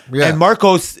 Yeah. And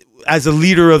Marcos, as a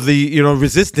leader of the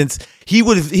resistance, he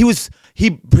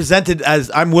presented as,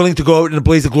 I'm willing to go out in a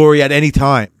blaze of glory at any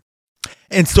time.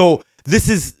 And so this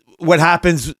is what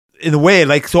happens in a way.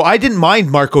 Like, so I didn't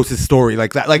mind Marcos' story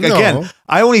like that. Like, again,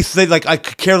 I only said like I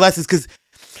could care less is because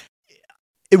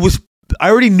I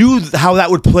already knew how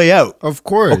that would play out. Of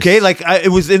course. Okay, like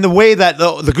it was in the way that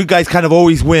the good guys kind of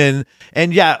always win.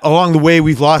 And yeah, along the way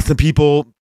we've lost some people.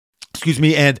 Excuse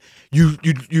me, and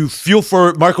you feel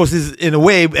for Marcos in a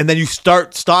way, and then you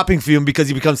start stopping for him because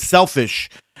he becomes selfish,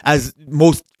 as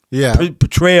most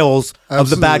portrayals of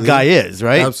the bad guy is,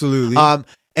 right? Absolutely.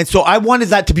 And so I wanted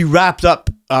that to be wrapped up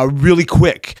really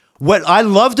quick. What I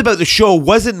loved about the show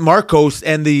wasn't Marcos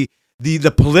and the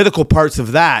political parts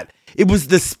of that. It was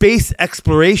the space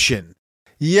exploration.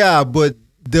 Yeah, but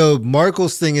the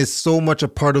Marcos thing is so much a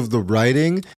part of the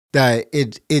writing that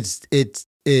it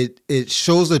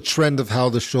shows a trend of how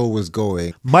the show was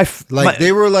going.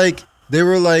 They were like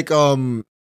how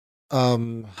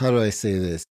do I say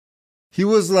this? He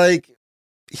was like,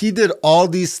 he did all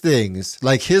these things.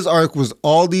 Like his arc was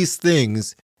all these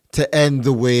things to end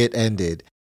the way it ended.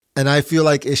 And I feel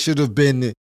like he should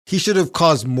have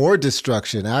caused more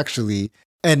destruction actually,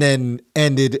 and then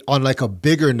ended on like a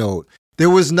bigger note. There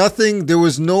was no big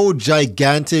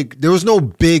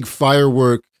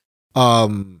firework.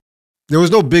 There was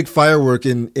no big firework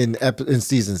in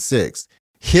season 6.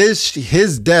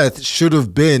 His death should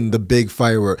have been the big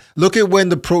firework. Look at when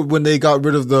they got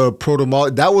rid of the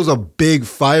proto-molecule. That was a big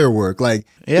firework. Like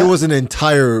it was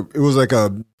like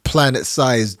a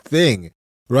planet-sized thing.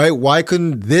 Right? Why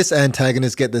couldn't this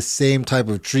antagonist get the same type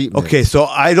of treatment? Okay, so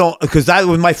I don't, because that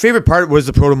was my favorite part was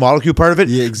the proto-molecule part of it.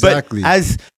 Yeah, exactly.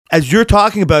 But as you're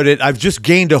talking about it, I've just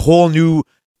gained a whole new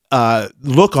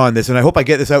look on this, and I hope I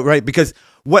get this out right, because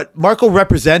what Marco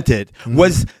represented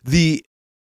was the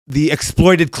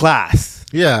exploited class.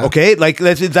 Yeah. Okay. Like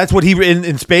that's what he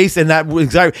in space, and that was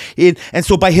exactly. And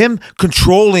so by him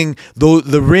controlling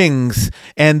the rings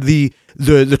and the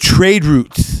trade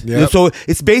routes. Yep. So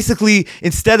it's basically,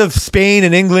 instead of Spain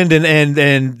and England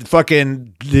and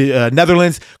fucking the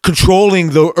Netherlands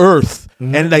controlling the earth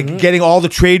and like getting all the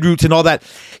trade routes and all that,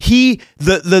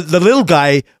 the little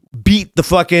guy beat the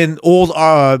fucking old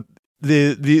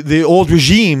the old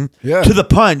regime to the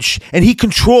punch, and he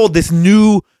controlled this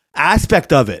new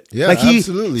aspect of it. Yeah, like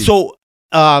absolutely. So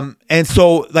and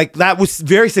so like that was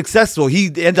very successful. He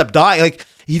ended up dying. Like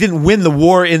he didn't win the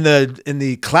war in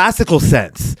the classical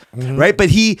sense, right? But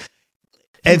he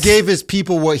gave his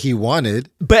people what he wanted.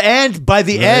 But by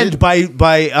the end, by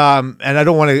and I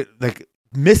don't want to like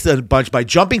miss a bunch by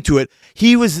jumping to it.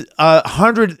 He was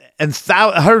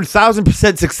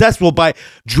 100,000% successful by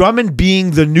Drummond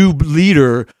being the new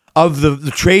leader of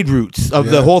the trade routes of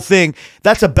the whole thing.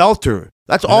 That's a belter.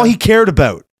 That's all he cared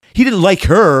about. He didn't like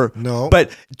her,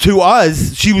 but to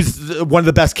us, she was one of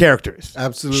the best characters.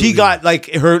 Absolutely. She got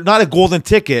like her, not a golden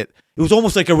ticket. It was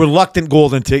almost like a reluctant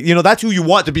golden ticket. You know, that's who you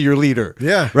want to be your leader.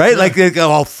 Yeah. Right? Yeah. Like,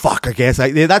 oh, fuck, I guess.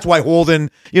 That's why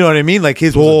Holden, you know what I mean? Like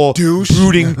his whole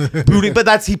brooding,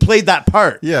 but he played that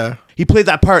part. Yeah. He played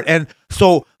that part. And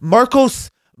so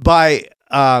Marcos, by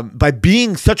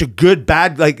being such a good,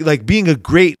 like being a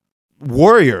great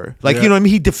warrior, like, you know what I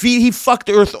mean? He fucked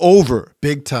Earth over.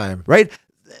 Big time. Right?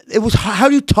 It was, how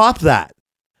do you top that?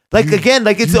 Like, again,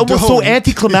 like it's almost so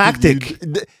anticlimactic.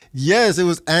 Yes, it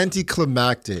was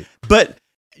anticlimactic. But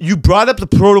you brought up the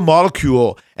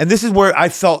proto-molecule, and this is where I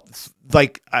felt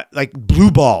like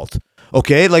blue-balled,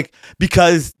 okay? Like,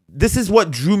 because this is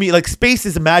what drew me. Like, space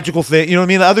is a magical thing, you know what I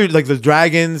mean? Other, like, the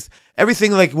dragons,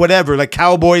 everything, like, whatever, like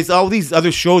Cowboys, all these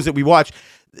other shows that we watch,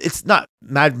 it's not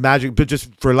magic, but just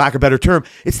for lack of a better term,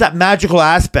 it's that magical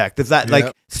aspect of that,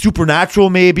 like, supernatural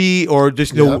maybe, or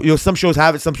just, you know, some shows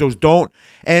have it, some shows don't.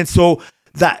 And so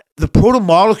that the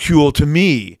proto-molecule to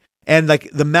me, and like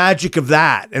the magic of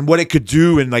that and what it could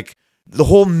do, and like the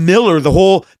whole Miller, the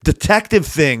whole detective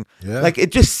thing, like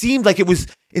it just seemed like it was,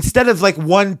 instead of like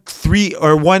 1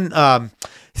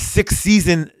 6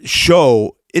 season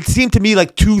show, it seemed to me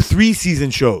like 2 3 season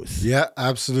shows. Yeah,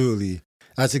 absolutely.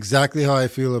 That's exactly how I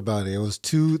feel about it. It was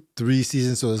 2 3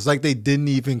 seasons, so it's like they didn't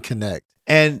even connect.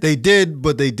 And they did,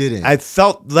 but they didn't. I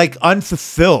felt like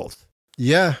unfulfilled.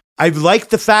 Yeah. I liked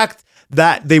the fact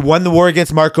that they won the war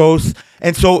against Marcos.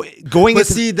 And so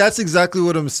see, that's exactly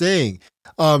what I'm saying.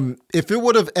 If it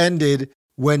would have ended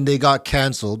when they got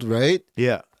canceled, right?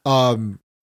 Yeah.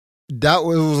 That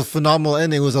was a phenomenal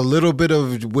ending. It was a little bit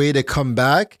of a way to come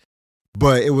back,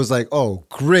 but it was like, oh,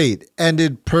 great.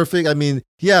 Ended perfect. I mean,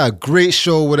 yeah, great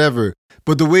show, whatever.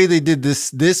 But the way they did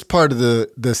this part of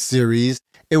the series,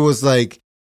 it was like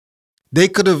they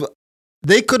could have,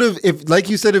 if, like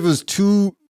you said, if it was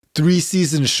 2 3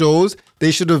 season shows,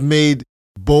 they should have made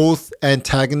both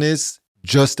antagonists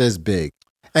just as big.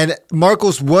 And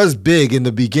Marcos was big in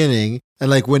the beginning, and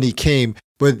like when he came,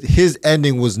 but his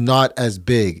ending was not as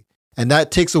big. And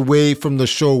that takes away from the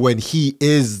show when he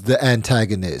is the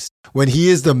antagonist. When he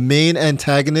is the main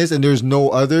antagonist and there's no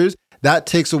others, that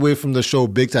takes away from the show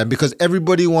big time, because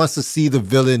everybody wants to see the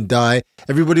villain die.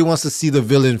 Everybody wants to see the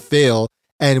villain fail.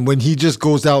 And when he just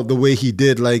goes out the way he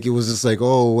did, like, it was just like,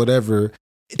 oh, whatever.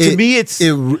 To me,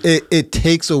 it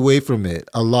takes away from it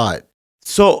a lot.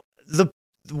 So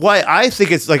why I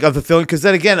think it's like of the film, because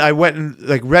then again, I went and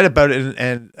like read about it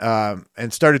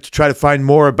and started to try to find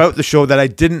more about the show that I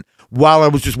didn't while I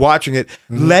was just watching it,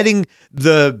 letting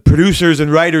the producers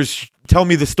and writers tell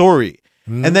me the story.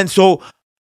 And then so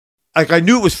like I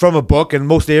knew it was from a book, and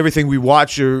mostly everything we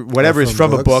watch or whatever is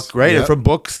from a book, right? And from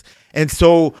books. And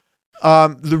so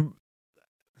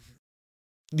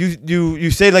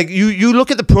you say, like, you look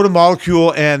at the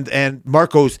proto-molecule and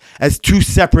Marcos as 2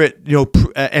 separate, you know,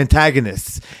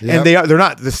 antagonists, and they're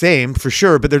not the same for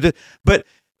sure, but but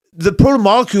the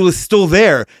proto-molecule is still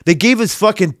there. They gave us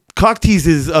fucking cock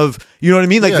teases of, you know what I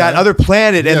mean, like that other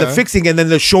planet and the fixing, and then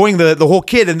they're showing the whole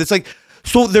kid, and it's like,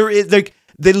 so there is like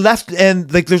they left,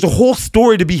 and like there's a whole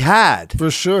story to be had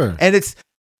for sure. And it's,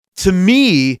 to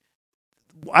me,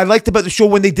 I liked about the show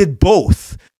when they did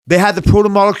both. They had the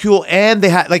proto-molecule, and they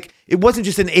had, like, it wasn't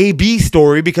just an A-B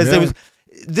story, because there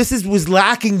was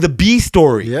lacking the B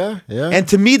story. Yeah. And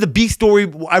to me, the B story,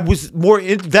 I was more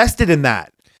invested in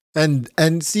that.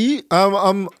 And see,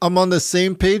 I'm on the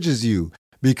same page as you,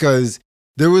 because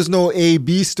there was no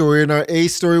A-B story, and our A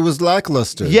story was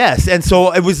lackluster. Yes, and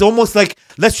so it was almost like,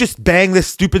 let's just bang this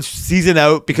stupid season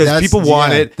out because people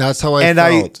want it. That's how I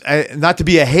felt. I not to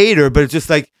be a hater, but it's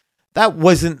just like, that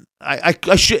wasn't. I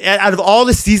should, out of all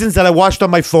the seasons that I watched on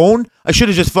my phone, I should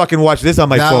have just fucking watched this on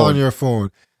my phone. On your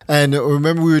phone. And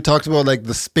remember, we were talking about like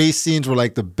the space scenes were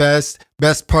like the best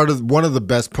part of one of the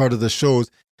best part of the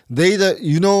shows.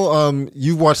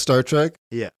 You watch Star Trek?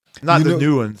 Yeah, not the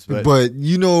new ones, but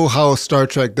you know how Star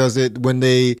Trek does it when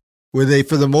they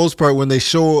for the most part, when they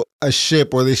show a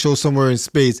ship or they show somewhere in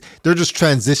space, they're just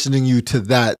transitioning you to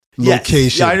that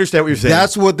location. Yeah, I understand what you're saying.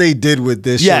 That's what they did with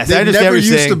this yes, shit. I understand never what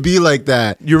you're used saying. to be like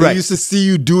that. You're right. They used to see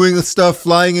you doing the stuff,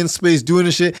 flying in space, doing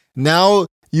the shit. Now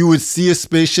you would see a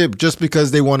spaceship just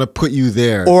because they want to put you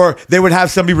there. Or they would have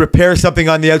somebody repair something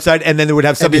on the outside, and then they would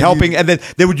have somebody helping, and then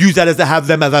they would use that as to have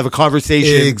them have a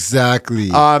conversation. Exactly.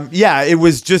 Yeah, it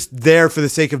was just there for the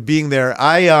sake of being there.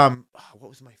 What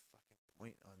was my fucking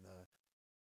point on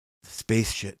the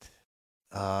space shit?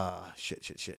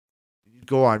 Shit.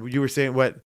 Go on. You were saying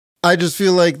what? I just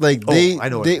feel like they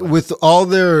with all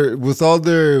their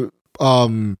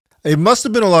it must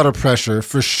have been a lot of pressure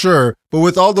for sure, but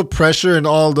with all the pressure and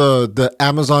all the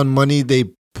Amazon money they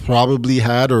probably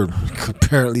had or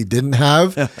apparently didn't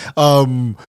have,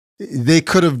 they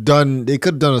could have done a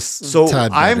tad better.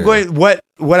 I'm going what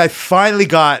I finally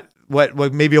got. What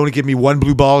maybe only give me one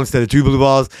blue ball instead of two blue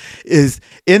balls is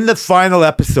in the final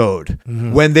episode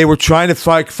when they were trying to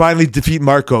finally defeat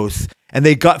Marcos and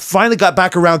they finally got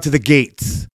back around to the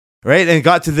gates, right? And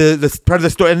got to the part of the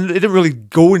story, and it didn't really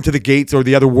go into the gates or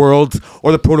the other worlds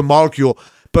or the proto-molecule.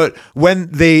 But when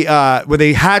they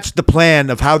hatched the plan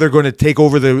of how they're going to take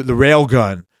over the rail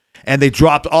gun, and they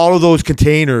dropped all of those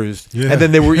containers, and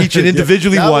then they were each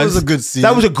individually that ones. That was a good scene.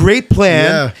 That was a great plan.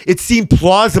 Yeah. It seemed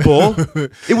plausible.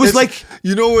 It was like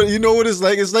you know what it's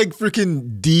like. It's like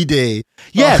freaking D-Day.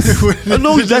 Yes,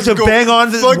 no, that's a bang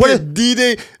on. Fucking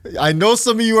D-Day. I know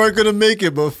some of you aren't gonna make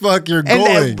it, but fuck, you're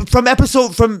going. From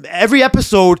every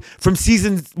episode from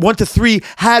season 1 to 3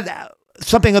 had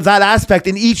something of that aspect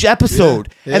in each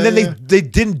episode. And then they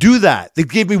didn't do that. They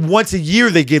gave me once a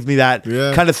year, they give me that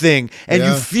kind of thing. And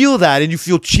you feel that and you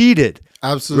feel cheated.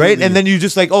 Absolutely. Right? And then you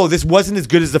just like, oh, this wasn't as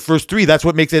good as the first 3. That's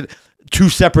what makes it 2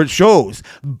 separate shows.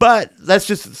 But let's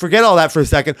just forget all that for a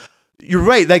second. You're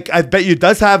right. Like, I bet you it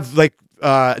does have like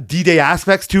D-Day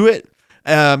aspects to it.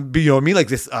 You know what I mean? Like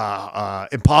this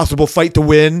impossible fight to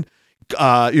win.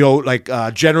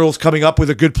 Generals coming up with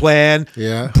a good plan,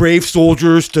 brave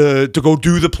soldiers to go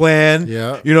do the plan,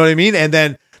 you know what I mean? And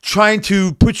then trying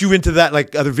to put you into that,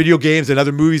 like other video games and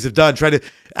other movies have done, try to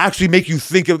actually make you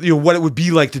think of what it would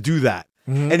be like to do that.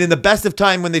 And in the best of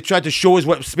time, when they tried to show us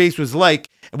what space was like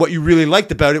and what you really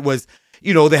liked about it was,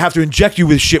 they have to inject you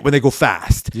with shit when they go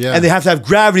fast. Yeah. And they have to have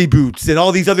gravity boots and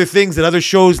all these other things that other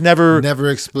shows never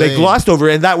explained. They glossed over.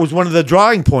 And that was one of the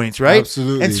drawing points, right?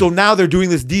 Absolutely. And so now they're doing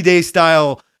this D-Day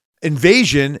style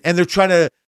invasion and they're trying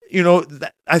to,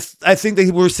 I think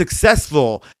they were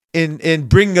successful in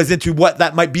bringing us into what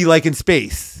that might be like in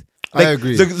space. Like I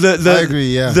agree. I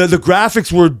agree. Yeah. The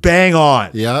graphics were bang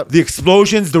on. Yeah. The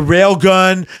explosions, the rail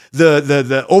gun,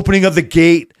 the opening of the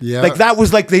gate. Yeah. Like that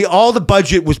was like all the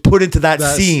budget was put into that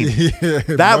scene.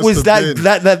 That was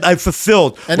that I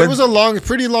fulfilled. And it was a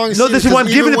pretty long scene. No, this is what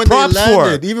I'm giving it props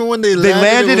for. Even when they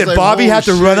landed and Bobby had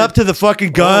to run up to the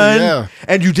fucking gun,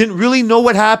 and you didn't really know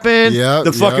what happened. Yeah.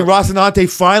 The fucking Rocinante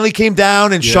finally came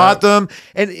down and shot them,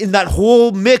 and in that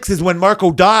whole mix is when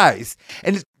Marco dies,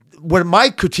 and. What my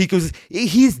critique was,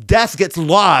 his death gets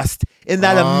lost in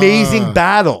that amazing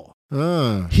battle.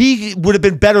 He would have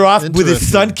been better off with his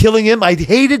son killing him. I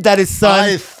hated that his son.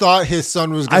 I thought his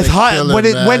son was going to kill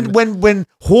him. When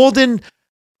Holden,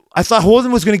 I thought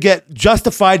Holden was going to get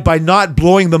justified by not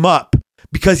blowing them up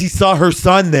because he saw her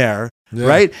son there,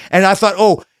 right? And I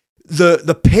thought,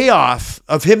 the payoff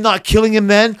of him not killing him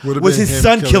then was his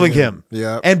son killing him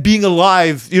and being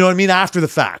alive. You know what I mean? After the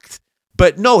fact.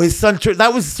 But no, his son.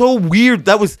 That was so weird.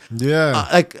 That was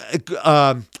it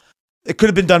could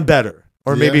have been done better,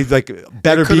 or maybe like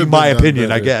better being my opinion.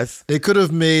 Better. I guess they could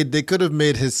have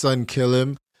made his son kill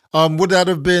him. Would that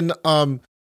have been?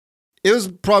 It was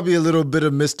probably a little bit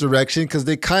of misdirection because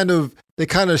they kind of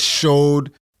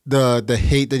showed the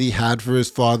hate that he had for his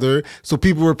father. So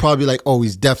people were probably like, "Oh,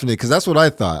 he's definitely," because that's what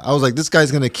I thought. I was like, "This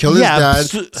guy's gonna kill his dad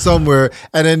somewhere,"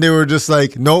 and then they were just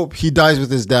like, "Nope, he dies with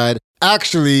his dad."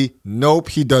 Actually, nope,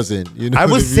 he doesn't. I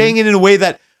was saying it in a way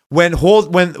that when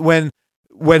Holden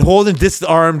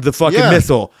disarmed the fucking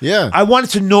missile, I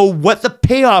wanted to know what the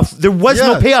payoff. There was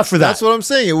no payoff for that. That's what I'm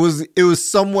saying. It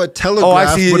was somewhat telegraphed,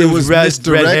 I see. But it was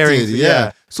misdirected.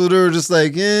 Yeah. So they were just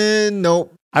like,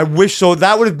 nope. I wish so.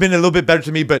 That would have been a little bit better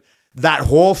to me. But that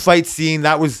whole fight scene,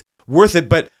 that was worth it.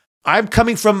 But I'm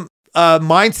coming from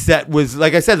mindset was,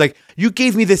 like I said, like you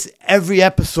gave me this every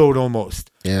episode almost.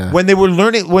 Yeah. When they were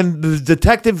learning, when the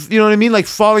detective, you know what I mean, like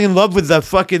falling in love with the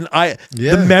fucking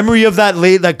the memory of that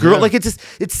girl, like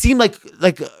it seemed like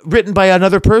written by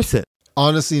another person.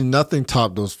 Honestly, nothing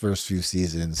topped those first few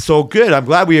seasons. So good. I'm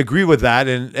glad we agree with that.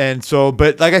 And so,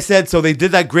 but like I said, so they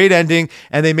did that great ending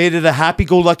and they made it a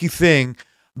happy-go-lucky thing.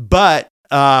 But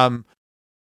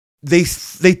they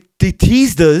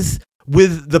teased us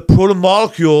with the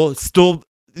proto-molecule still,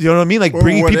 you know what I mean? Like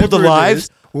bringing people to lives.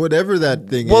 Whatever that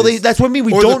thing is. Well, that's what I mean.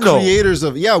 We don't know. Creators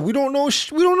of, we don't know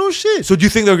shit. So do you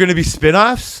think there are going to be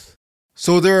spin-offs?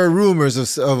 So there are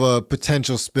rumors of a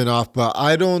potential spin-off, but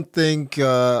I don't think,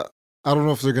 I don't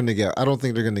know if they're going to get, I don't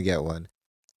think they're going to get one.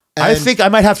 I think I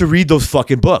might have to read those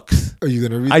fucking books. Are you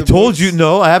gonna read? I told you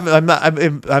no. I haven't. I'm not. I'm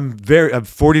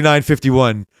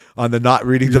 49-51 on the not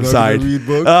reading them side. Read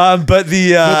books? But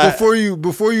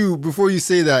before you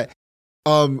say that,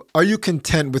 are you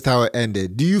content with how it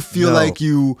ended? Do you feel like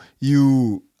you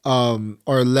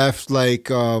are left like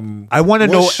I want to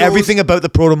know everything about the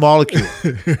proto-molecule.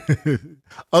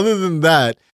 Other than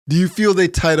that, do you feel they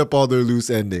tied up all their loose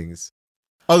endings?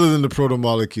 Other than the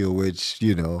proto-molecule, which,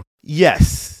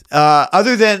 Yes.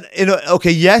 Other than,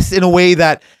 yes, in a way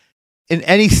that in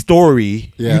any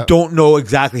story, you don't know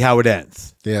exactly how it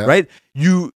ends. Yeah. Right?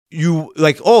 You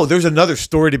like, there's another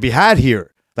story to be had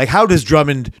here. Like, how does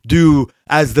Drummond do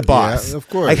as the boss? Yeah, of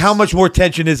course. Like, how much more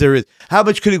tension is there? How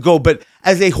much could it go? But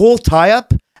as a whole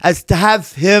tie-up, as to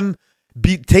have him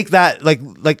take that, like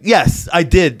yes, I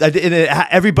did in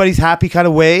everybody's happy kind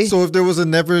of way. So if there was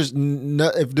never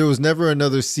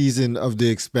another season of The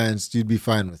Expanse, you'd be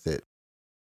fine with it.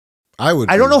 I would.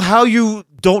 I don't know how you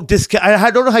don't discount. I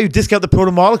don't know how you discount the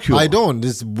proto-molecule. I don't.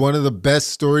 This is one of the best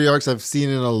story arcs I've seen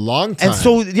in a long time. And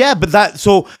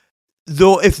so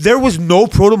though if there was no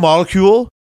proto-molecule,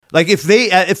 like if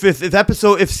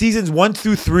seasons 1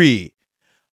 through 3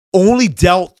 only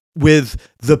dealt with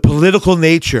the political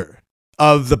nature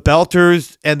of the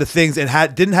Belters and the things, and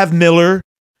didn't have Miller,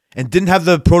 and didn't have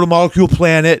the proto-molecule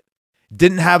planet,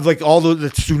 didn't have like all the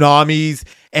tsunamis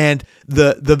and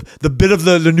the bit of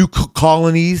the new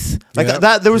colonies like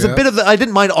that. There was a bit of I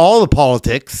didn't mind all the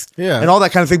politics and all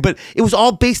that kind of thing, but it was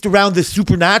all based around the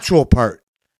supernatural part.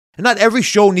 And not every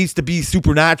show needs to be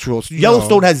supernatural. So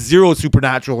Yellowstone has zero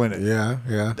supernatural in it.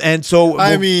 Yeah. And so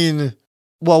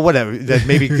whatever. That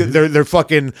maybe they're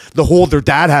fucking the hold their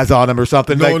dad has on them or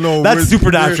something. No, that's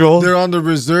supernatural. They're on the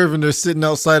reserve and they're sitting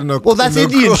outside in a. Well, that's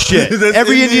Indian shit.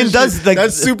 Every Indian does like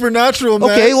that's supernatural,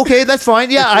 man. Okay, that's fine.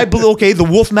 Yeah, I believe. Okay, the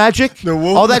wolf magic,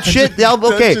 all that shit. Yeah,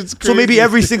 okay, so maybe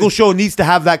every single show needs to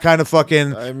have that kind of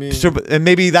fucking. And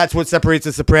maybe that's what separates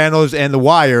The Sopranos and The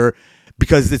Wire.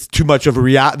 Because it's too much of a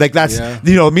like that's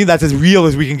that's as real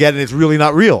as we can get, and it's really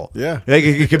not real. Yeah, like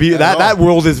it could be that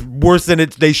world is worse than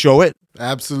they show it.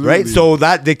 Absolutely, right. So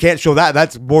that they can't show that.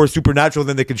 That's more supernatural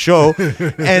than they can show.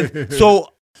 And so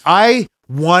I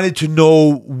wanted to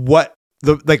know what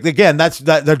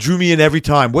that drew me in every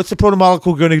time. What's the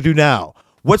proto-molecule going to do now?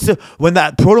 When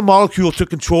that proto-molecule took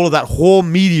control of that whole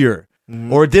meteor,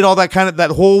 or did all that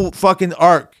that whole fucking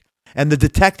arc and the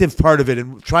detective part of it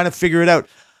and trying to figure it out.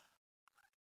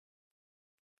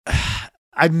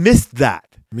 I missed that.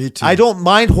 Me too. I don't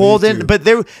mind Holden, but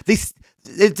it's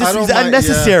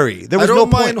unnecessary. There was no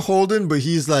point. I don't mind Holden, but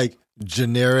he's like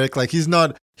generic. Like he's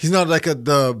not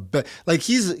like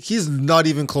he's not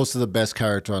even close to the best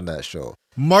character on that show.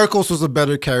 Marcos was a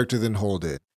better character than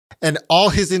Holden, and all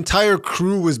his entire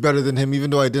crew was better than him. Even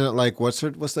though I didn't like what's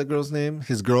that girl's name?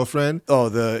 His girlfriend. Oh,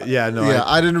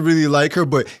 I didn't really like her,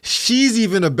 but she's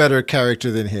even a better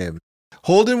character than him.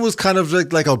 Holden was kind of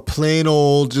like a plain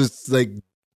old, just like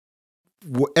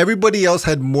everybody else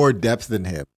had more depth than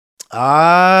him.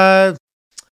 I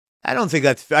don't think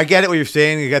that's. I get it what you're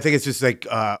saying. I think it's just like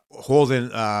Holden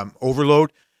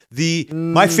overload.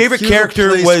 My favorite character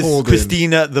was Holden.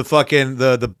 Christina, the fucking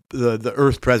the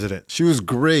Earth president. She was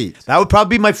great. That would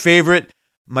probably be my favorite.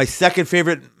 My second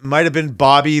favorite might have been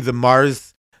Bobby, the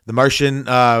Martian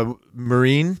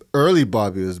Marine. Early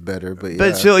Bobby was better,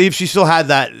 but still, if she still had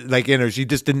that like in her, she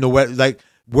just didn't know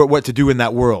what to do in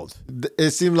that world.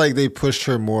 It seemed like they pushed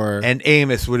her more. And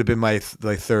Amos would have been my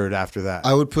third after that.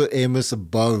 I would put Amos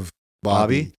above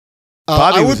Bobby.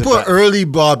 I would put early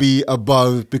Bobby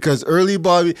above, because early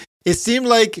Bobby, it seemed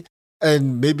like,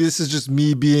 and maybe this is just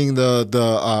me being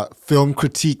the film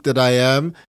critique that I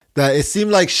am, that it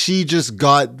seemed like she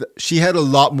had a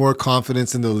lot more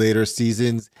confidence in the later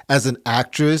seasons as an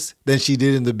actress than she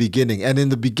did in the beginning. And in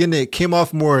the beginning, it came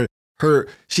off more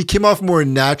she came off more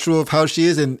natural of how she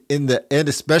is. And in the end,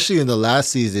 especially in the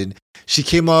last season, she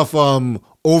came off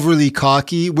overly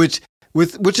cocky, which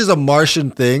is a Martian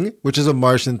thing,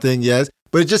 yes.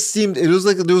 But it just seemed, it was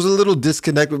like there was a little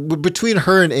disconnect between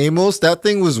her and Amos. That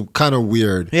thing was kind of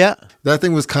weird. Yeah. That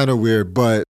thing was kind of weird,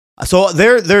 but. So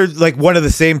they're like one of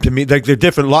the same to me. Like they're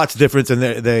different, lots of difference, and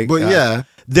they're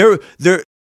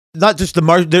not just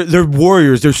they're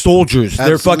warriors, they're soldiers, Absolutely.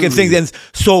 They're fucking things. And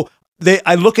so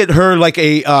I look at her like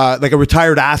a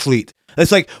retired athlete.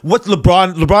 It's like what's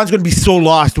LeBron's going to be so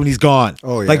lost when he's gone.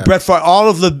 Oh yeah, like Brett Favre, all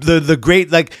of the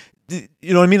great like.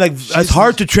 You know what I mean? Like it's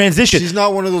hard to transition. She's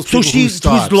not one of those people who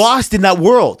stops. She's lost in that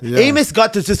world. Yeah. Amos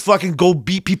got to just fucking go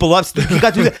beat people up. He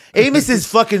got to do that. Amos is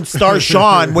fucking star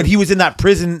Sean when he was in that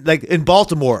prison like in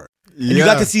Baltimore. And you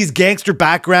got to see his gangster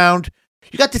background.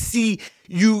 You got to see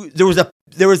there was a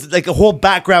there was like a whole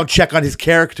background check on his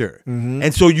character.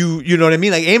 And so you know what I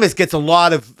mean? Like Amos gets a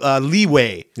lot of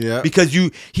leeway. Yeah. Because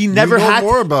he never had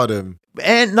more about him.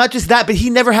 And not just that, but he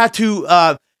never had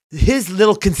to his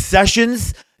little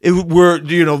concessions were,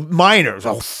 you know, minors.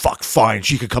 Oh fuck, fine,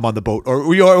 she could come on the boat or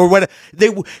what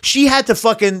she had to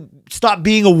fucking stop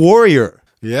being a warrior.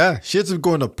 Yeah, she had to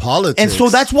go into politics. And so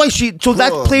that's why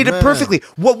that played it perfectly.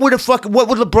 What would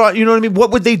LeBron, you know what I mean?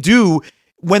 What would they do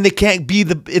when they can't be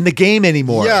in the game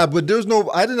anymore? Yeah, but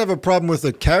I didn't have a problem with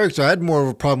the character. I had more of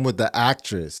a problem with the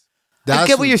actress. I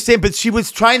get what you're saying, but she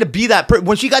was trying to be that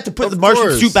when she got to put the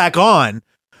Martian suit back on,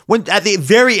 when at the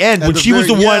very end, when she was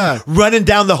the one running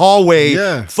down the hallway,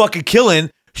 fucking killing,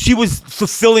 she was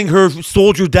fulfilling her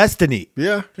soldier destiny.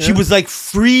 Yeah. She was like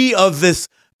free of this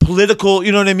political,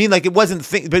 you know what I mean? Like it wasn't,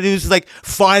 but it was like,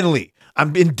 finally,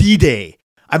 I'm in D-Day.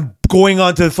 I'm going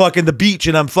onto fucking the beach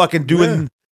and I'm fucking doing.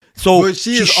 So but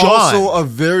she is also a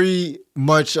very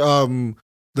much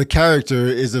the character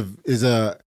is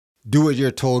a do what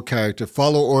you're told character.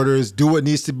 Follow orders, do what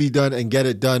needs to be done, and get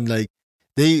it done. Like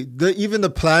even the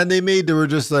plan they made, they were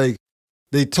just like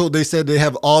they said they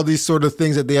have all these sort of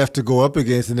things that they have to go up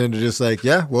against, and then they're just like,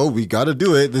 yeah, well, we got to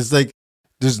do it.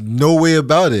 There's no way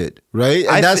about it, right?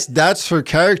 And that's her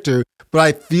character. But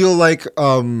I feel like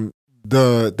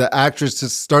the actress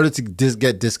just started to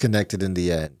get disconnected in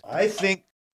the end.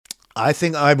 I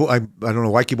don't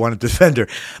know why I keep wanting to defend her.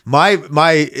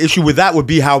 My issue with that would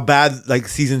be how bad like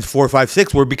seasons 4, 5,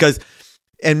 6 were, because,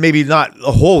 and maybe not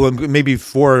a whole, maybe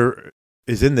 4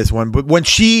 is in this one, but when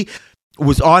she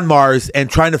was on Mars and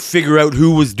trying to figure out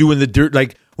who was doing the dirt,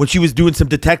 like when she was doing some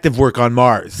detective work on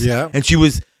Mars, and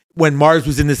when Mars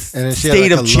was in this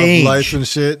state of change, love life and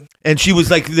shit, and she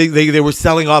was like they were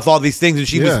selling off all these things, and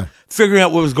she was figuring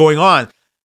out what was going on.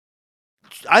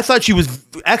 I thought she was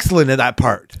excellent at that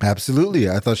part. Absolutely.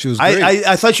 I thought she was great.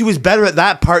 I thought she was better at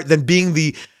that part than being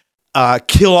the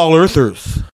kill all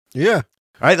Earthers. Yeah.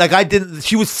 Right? Like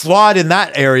she was flawed in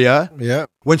that area. Yeah.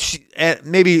 When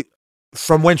maybe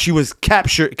from when she was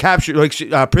captured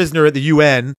like prisoner at the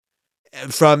UN,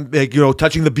 from like, you know,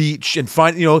 touching the beach and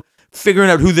figuring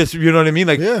out who this, you know what I mean?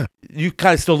 Like, you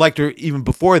kind of still liked her even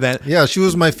before then. Yeah, she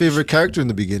was my favorite character in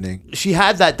the beginning. She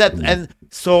had that depth, and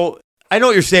so I know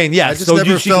what you're saying. Yeah, I just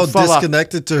never felt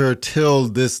disconnected to her till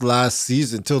this last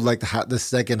season, till like the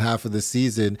second half of the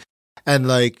season, and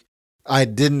like I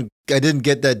didn't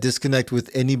get that disconnect with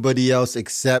anybody else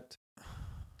except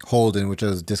Holden, which I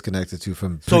was disconnected to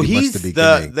from pretty much the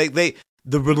beginning.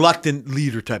 The reluctant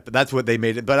leader type. That's what they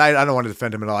made it. But I don't want to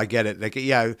defend him at all. I get it. Like,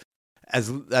 yeah, as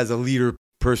a leader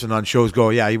person on shows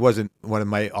go, yeah, he wasn't one of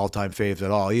my all-time faves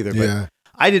at all either. But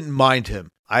I didn't mind him.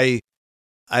 I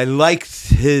liked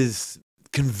his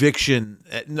conviction.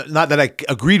 Not that I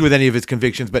agreed with any of his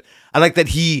convictions, but I like that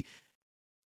he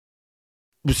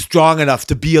was strong enough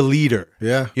to be a leader.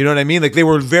 Yeah. You know what I mean? Like, they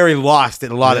were very lost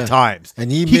at a lot of times.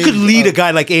 And he could lead a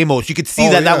guy like Amos. You could see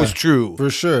that was true.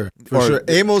 For sure. Sure.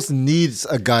 Amos needs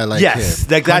a guy like him. Yes.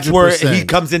 Like, that's 100%. Where he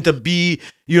comes in to be,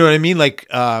 you know what I mean? Like,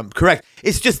 correct.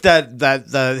 It's just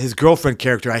that his girlfriend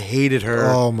character, I hated her.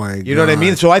 Oh my God. You know what I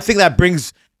mean? So I think that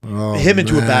brings him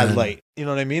into a bad light. You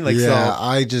know what I mean? Like,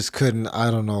 I just couldn't.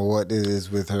 I don't know what it is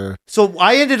with her. So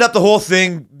I ended up the whole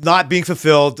thing not being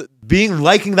fulfilled,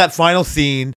 liking that final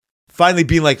scene, finally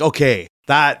being like, okay,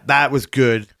 that was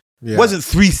good. Yeah. It wasn't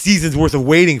 3 seasons worth of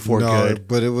waiting for good,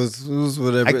 but it was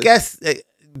whatever. I guess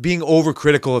being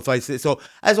overcritical, if I say so.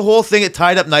 As a whole thing, it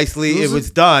tied up nicely. It was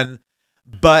done,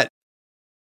 but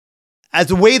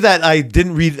as a way that I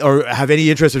didn't read or have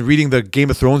any interest in reading the Game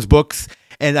of Thrones books,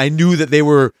 and I knew that they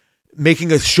were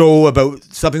making a show about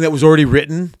something that was already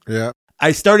written. Yeah.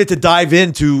 I started to dive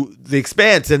into The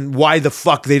Expanse and why the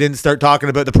fuck they didn't start talking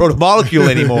about the proto-molecule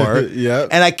anymore. Yeah.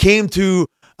 And I came to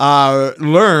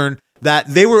learn that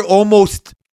they were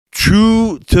almost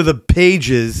true to the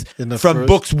pages from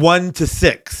books 1 to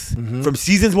 6. Mm-hmm. From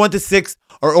seasons 1 to 6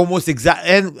 are almost exact.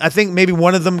 And I think maybe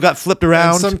one of them got flipped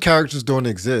around. And some characters don't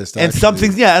exist. And some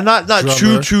things, not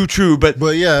true. But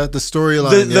yeah, the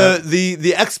storyline.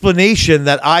 The explanation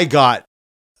that I got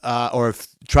or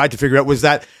tried to figure out was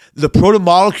that the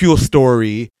proto-molecule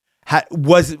story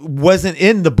wasn't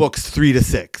in the books 3 to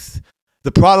 6.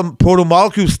 The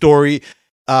proto-molecule story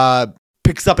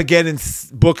picks up again in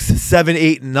books 7,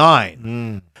 8, and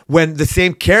 9. When the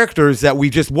same characters that we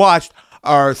just watched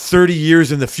are 30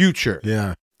 years in the future.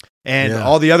 Yeah. And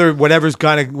all the other whatever,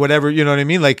 you know what I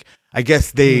mean? Like, I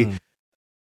guess they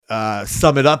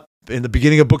sum it up in the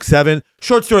beginning of book 7.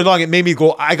 Short story long, it made me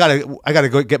go, I gotta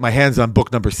go get my hands on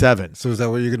book number 7. So is that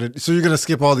what you're gonna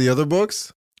skip all the other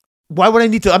books? Why would I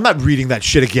need to? I'm not reading that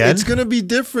shit again. It's gonna be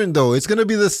different though. It's gonna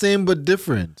be the same but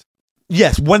different.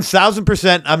 Yes,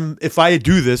 1000%. If I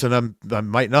do this, and I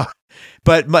might not,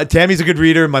 but Tammy's a good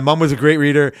reader. My mom was a great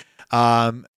reader.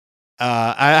 I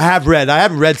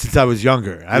haven't read since I was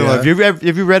younger. I don't know.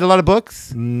 Have you read a lot of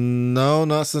books? No,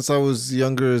 not since I was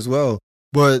younger as well.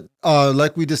 But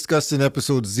like we discussed in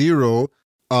episode 0,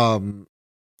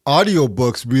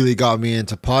 audiobooks really got me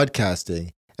into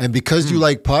podcasting. And because you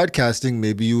like podcasting,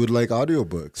 maybe you would like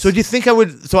audiobooks. So do you think I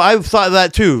would? So I thought of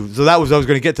that too. So I was going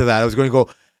to get to that. I was going to go,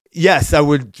 yes, I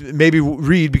would maybe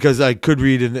read because I could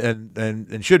read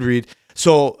and should read.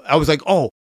 So I was like, oh,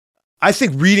 I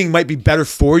think reading might be better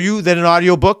for you than an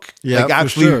audiobook. Yeah, like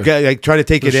actually try to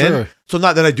take it in. So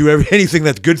not that I do anything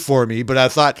that's good for me, but I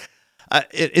thought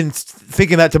in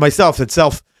thinking that to myself,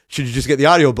 should you just get the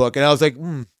audiobook? And I was like,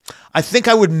 I think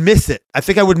I would miss it. I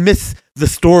think I would miss the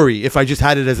story if I just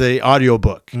had it as an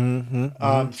audiobook.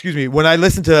 Excuse me. When I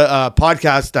listen to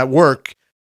podcasts at work,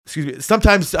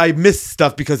 sometimes I miss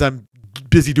stuff because I'm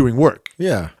busy doing work.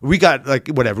 Yeah. We got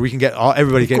whatever. We can get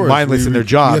everybody get mindless in their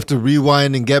job. You have to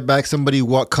rewind and get back somebody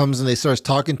what comes and they start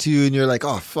talking to you and you're like,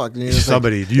 oh fuck.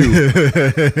 Somebody, you. Yeah.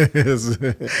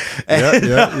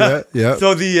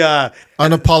 So the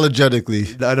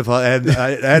unapologetically.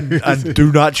 And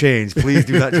do not change. Please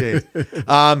do not change.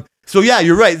 So yeah,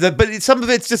 you're right. But some of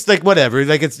it's just like whatever.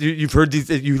 Like you've heard these,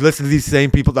 you listen to these same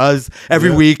people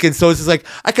every week, and so it's just like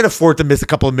I can afford to miss a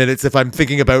couple of minutes if I'm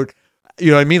thinking about,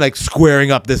 you know what I mean, like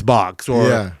squaring up this box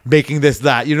or making this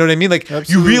that. You know what I mean? Like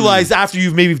Absolutely. You realize after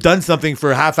you've maybe done something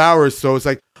for a half hour or so, it's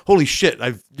like holy shit,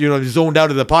 I've zoned out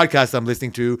of the podcast I'm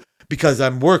listening to because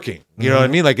I'm working. You know what I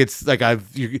mean? Like it's like and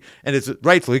it's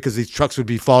rightfully because these trucks would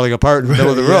be falling apart in the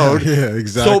middle of the road. Yeah,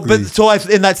 exactly. So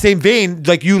in that same vein,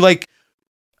 like you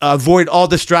avoid all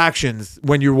distractions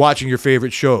when you're watching your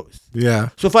favorite shows. Yeah.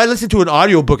 So if I listen to an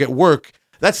audiobook at work,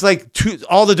 that's like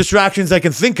all the distractions I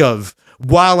can think of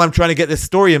while I'm trying to get this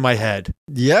story in my head.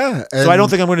 Yeah. So I don't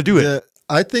think I'm going to do it.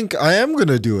 I think I am going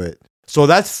to do it. So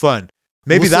that's fun.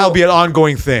 Maybe that'll be an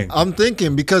ongoing thing. I'm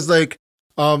thinking because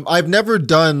I've never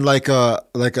done like a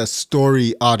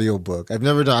story audiobook.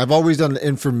 I've always done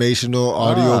informational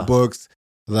audiobooks.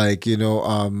 Like,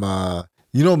 Malcolm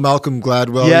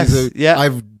Gladwell. Yes.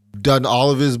 I've done all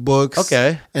of his books.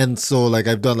 Okay. And so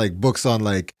I've done books on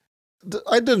I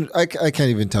can't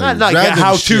even tell you. Not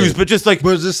how-tos, but just like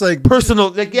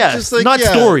personal, not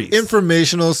stories.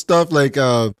 Informational stuff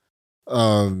close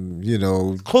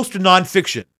to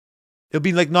nonfiction. It'll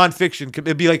be like nonfiction.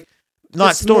 It'll be like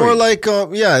not stories. More like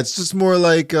it's just more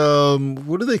like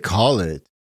what do they call it?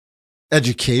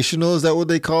 Educational, is that what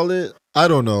they call it? I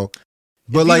don't know.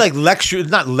 But like lecture, it's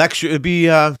not lecture. It'd be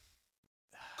there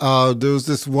was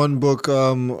this one book.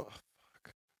 I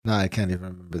can't even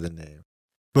remember the name.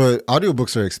 But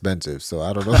audiobooks are expensive, so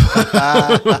I don't know.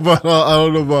 I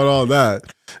don't know about all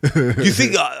that. Do you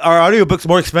think are audiobooks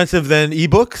more expensive than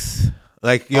ebooks?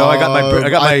 I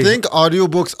think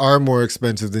audiobooks are more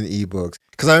expensive than ebooks.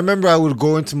 Because I remember I would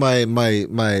go into my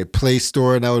Play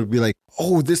Store and I would be like,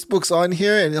 oh, this book's on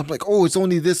here. And I'm like, oh, it's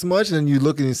only this much. And then you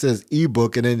look and it says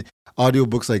ebook. And then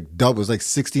audiobooks double. It's like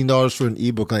 $16 for an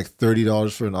ebook, like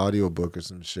 $30 for an audiobook or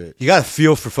some shit. You gotta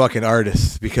feel for fucking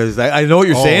artists because I know what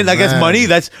you're saying. Like that's money.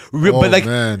 That's real, but like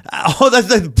man. That's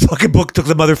the fucking book took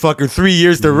the motherfucker 3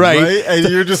 years to write. Right? And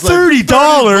you're just $30.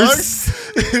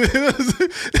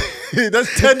 That's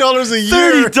 $10 a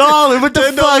year. $30. What the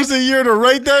 $10 a year to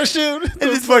write that shit. And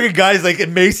this fucking guy's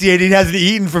emaciated. He hasn't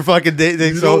eaten for fucking days.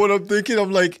 You know what I'm thinking?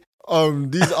 I'm like,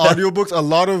 these audiobooks. A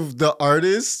lot of the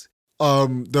artists.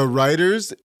 The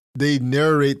writers, they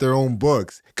narrate their own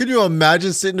books. Can you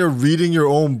imagine sitting there reading your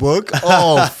own book?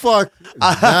 Oh, fuck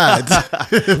that.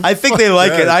 I think they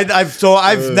like it.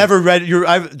 I've never read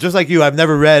I've just like you. I've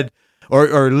never read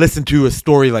or listened to a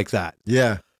story like that.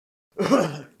 Yeah.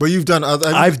 But you've done other.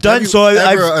 I've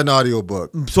an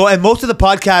audiobook. So and most of the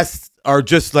podcasts are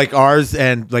just like ours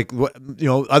and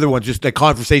other ones just like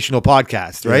conversational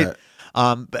podcasts, right?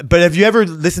 Yeah. But have you ever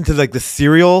listened to the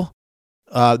Serial?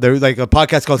 There's a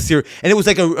podcast called Serial, and it was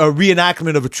like a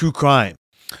reenactment of a true crime,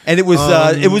 and it was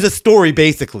a story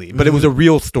basically, but it was a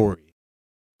real story.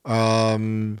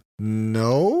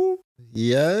 No,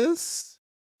 yes.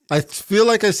 I feel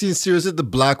like I've seen Serial. Is it the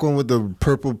black one with the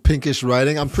purple pinkish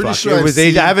writing? I'm pretty sure it was.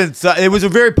 I haven't. It was a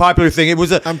very popular thing. It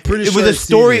was a. I'm pretty sure it was a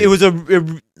story. It was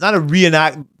not a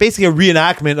basically a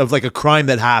reenactment of a crime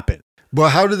that happened.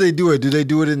 But how do they do it? Do they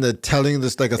do it in the telling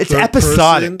this a it's third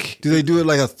episodic. person? Do they do it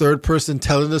like a third person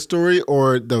telling the story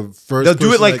or the first? They'll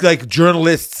do it like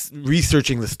journalists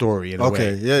researching the story in a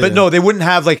way. Yeah. But no, they wouldn't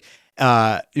have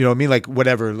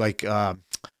whatever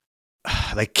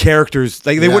characters.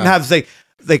 They wouldn't have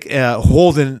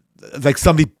Holden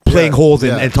somebody playing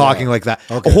Holden and talking like that.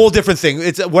 Okay. A whole different thing.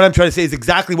 It's what I'm trying to say is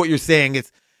exactly what you're saying.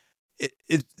 It's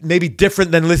maybe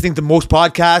different than listening to most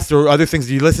podcasts or other things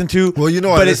that you listen to. Well,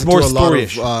 but it's more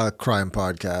storyish. A lot of crime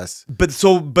podcasts.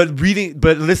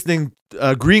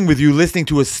 Agreeing with you, listening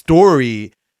to a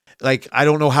story, like I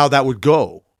don't know how that would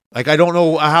go. Like I don't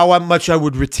know how much I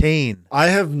would retain. I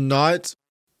have not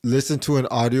listened to an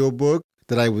audiobook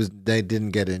that I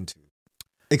didn't get into.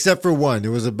 Except for one. It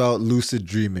was about lucid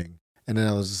dreaming. And then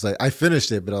I was just like, I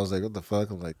finished it, but I was like, what the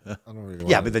fuck? I'm like, I don't really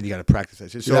want but then you got to practice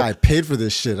that shit. So, I paid for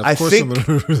this shit. Of course I'm going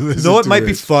to listen to what might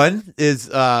be fun is,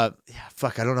 I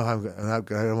don't know how I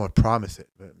don't want to promise it,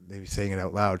 but maybe saying it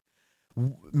out loud.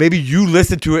 Maybe you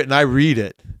listen to it and I read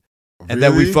it. And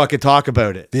then we fucking talk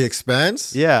about it. The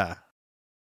Expanse? Yeah.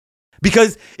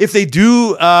 Because if they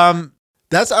do...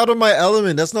 that's out of my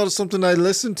element. That's not something I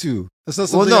listen to. That's not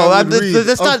something I would read.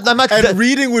 That's not. I'm not. And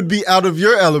reading would be out of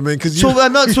your element because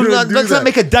I'm not. So let's not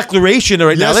make a declaration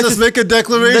right now. Let's just make a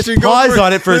declaration. Let's pause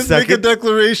on it for a second. Make a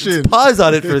declaration. Pause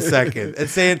on it for a second and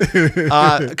saying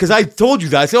because I told you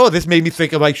that I said, this made me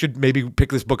think I should maybe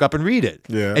pick this book up and read it.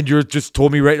 Yeah. And you're just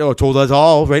told us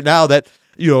all right now that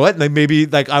you know what? Like maybe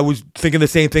like I was thinking the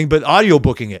same thing, but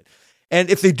audiobooking it. And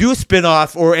if they do a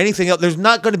spin-off or anything else, there's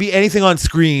not going to be anything on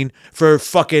screen for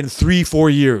fucking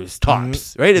 3-4 years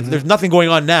tops, right? If there's nothing going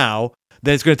on now,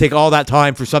 then it's going to take all that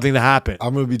time for something to happen.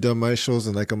 I'm going to be done my shows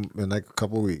in like a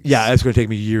couple of weeks. Yeah, it's going to take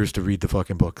me years to read the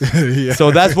fucking book.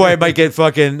 So that's why I might get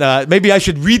fucking, maybe I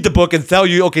should read the book and tell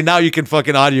you, okay, now you can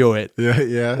fucking audio it.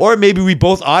 Yeah. Or maybe we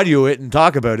both audio it and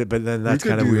talk about it, but then that's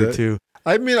kind of weird too.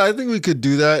 I mean, I think we could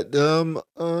do that.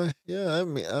 I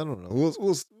mean, I don't know.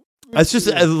 We'll It's just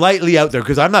lightly out there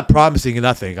because I'm not promising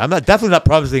nothing. I'm definitely not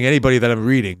promising anybody that I'm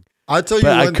reading. I'll tell you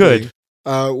one thing.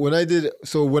 When I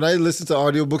listened to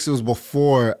audiobooks, it was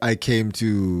before I came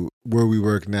to where we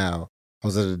work now. I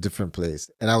was at a different place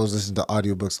and I was listening to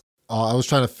audiobooks. I was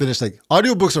trying to finish, like,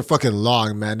 audiobooks are fucking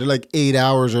long, man. They're like 8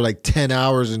 hours or like 10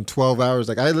 hours and 12 hours.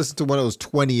 Like I listened to one that was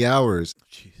 20 hours.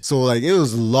 Jeez. So like it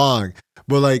was long.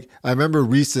 But like I remember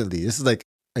recently, this is like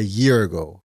a year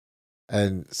ago.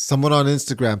 And someone on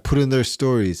Instagram put in their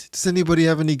stories, does anybody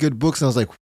have any good books? And I was like,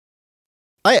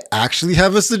 I actually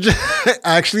have a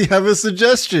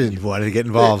suggestion. You wanted to get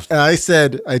involved. And I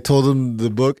told them the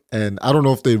book, and I don't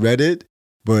know if they read it,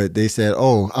 but they said,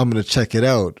 oh, I'm going to check it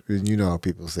out. And you know how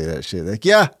people say that shit. Like,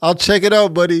 yeah, I'll check it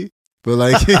out, buddy. But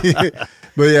like,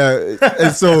 but yeah.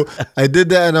 And so I did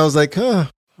that, and I was like,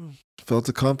 felt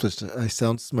accomplished. I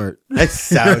sound smart. That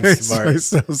sounds smart. I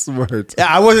sound smart. Yeah,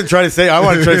 I wasn't trying to say. I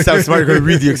want to try to sound smart. Going to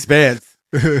read The Expanse.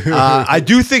 I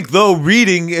do think though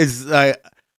reading is.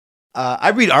 I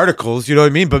read articles. You know what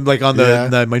I mean? But like on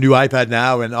my new iPad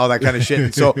now and all that kind of shit.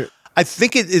 And so I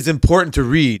think it is important to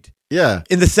read. Yeah.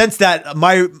 In the sense that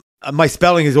my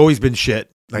spelling has always been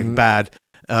shit, like bad.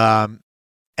 And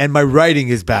my writing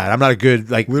is bad. I'm not a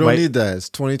good like. We don't need that. It's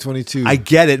 2022. I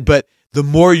get it, but. The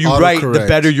more you write, the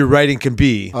better your writing can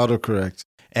be. Autocorrect.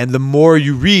 And the more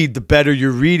you read, the better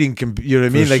your reading can be. You know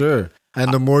what I mean? For sure.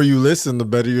 And the more you listen, the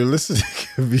better your listening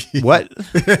can be. What?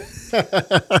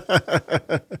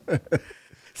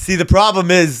 See, the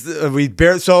problem is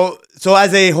so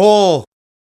as a whole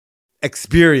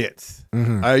experience,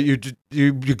 you're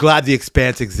glad The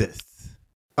Expanse exists.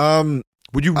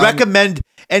 Would you recommend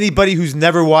anybody who's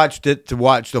never watched it to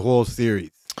watch the whole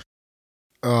series?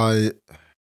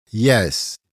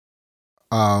 Yes.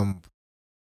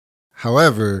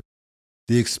 However,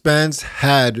 The Expanse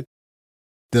had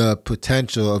the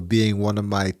potential of being one of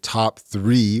my top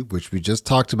 3, which we just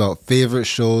talked about, favorite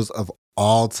shows of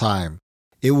all time.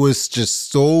 It was just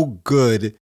so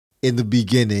good in the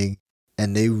beginning,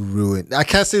 and they ruined. I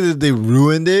can't say that they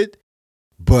ruined it,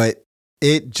 but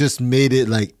it just made it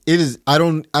like it is. I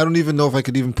don't even know if I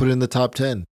could even put it in the top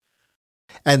 10.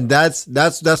 And that's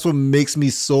what makes me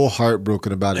so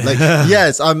heartbroken about it. Like,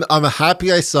 yes, I'm happy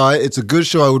I saw it. It's a good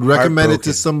show. I would recommend it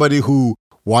to somebody who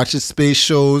watches space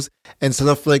shows and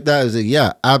stuff like that. Is like,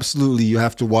 yeah, absolutely. You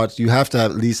have to watch. You have to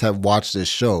at least have watched this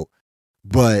show.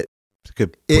 But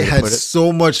it had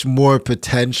so much more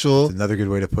potential. That's another good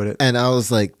way to put it. And I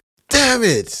was like, damn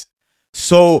it.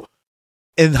 So,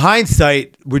 in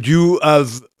hindsight, would you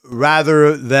have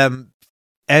rather them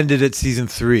ended at season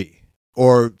 3?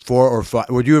 Or 4 or 5?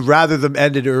 Would you have rather them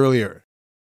ended earlier?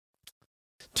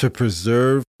 To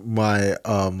preserve my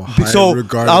high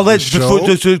regard I'll let show?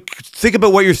 Think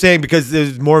about what you're saying because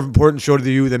there's more important show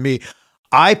to you than me.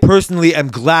 I personally am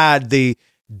glad they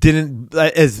didn't,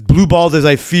 as blue-balled as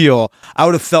I feel, I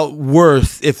would have felt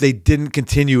worse if they didn't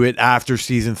continue it after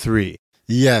season 3.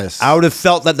 Yes. I would have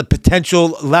felt that the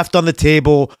potential left on the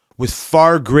table was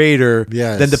far greater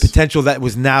than the potential that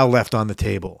was now left on the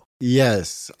table.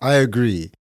 Yes, I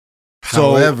agree.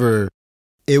 So, However,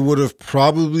 it would have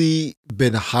probably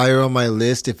been higher on my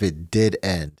list if it did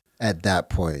end at that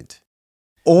point.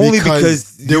 only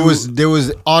because there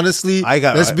was honestly,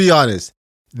 let's be honest.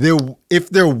 If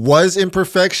there was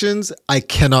imperfections, I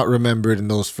cannot remember it in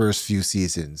those first few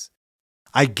seasons.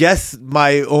 I guess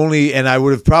and I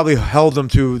would have probably held them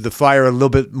to the fire a little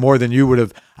bit more than you would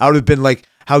have. I would have been like,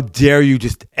 how dare you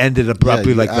just end it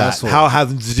abruptly like asshole. that? How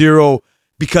have zero,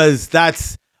 because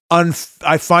that's,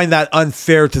 I find that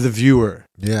unfair to the viewer.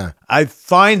 Yeah. I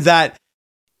find that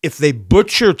if they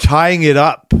butcher tying it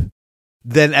up,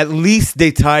 then at least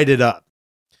they tied it up.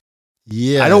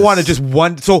 Yeah. I don't want to just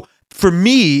so for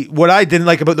me, what I didn't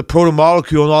like about the proto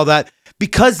molecule and all that,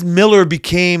 because Miller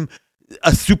became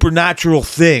a supernatural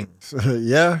thing.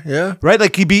 Yeah. Right?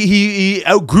 Like he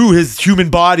outgrew his human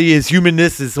body, his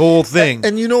humanness, his whole thing.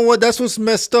 And you know what? That's what's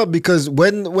messed up, because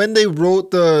when they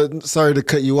wrote sorry to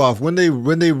cut you off, when they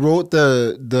wrote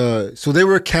so they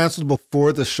were canceled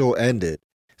before the show ended.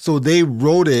 So they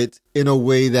wrote it in a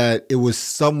way that it was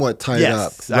somewhat tied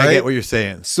up. Right? I get what you're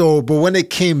saying. So, but when it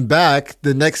came back,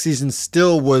 the next season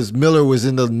Miller was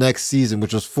in the next season,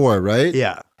 which was 4, right?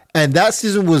 Yeah. And that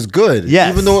season was good.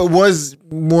 Yes. Even though it was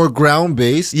more ground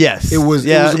based. Yes. It was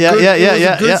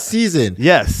a good season.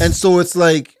 Yes. And so it's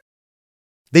like,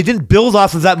 they didn't build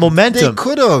off of that momentum. They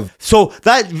could have. So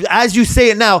that, as you say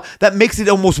it now, that makes it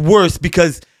almost worse,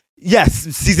 because yes,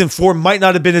 season 4 might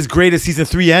not have been as great as season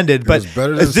 3 ended, but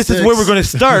this 6. Is where we're going to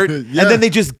start. And then they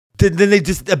just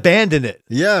abandoned it.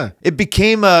 Yeah. It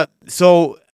became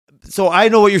so I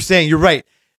know what you're saying. You're right.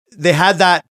 They had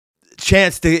that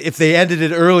chance to, if they ended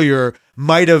it earlier,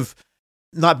 might have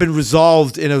not been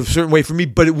resolved in a certain way for me,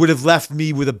 but it would have left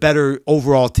me with a better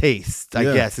overall taste, I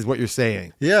guess, is what you're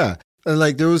saying. Yeah. And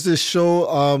like there was this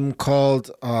show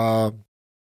called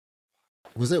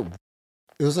was it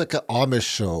was like an Amish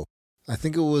show. I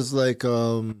think it was like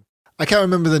I can't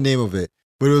remember the name of it,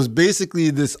 but it was basically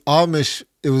this Amish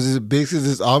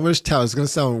town. It's gonna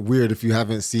sound weird if you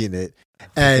haven't seen it.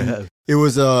 And it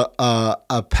was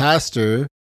a pastor,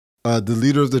 the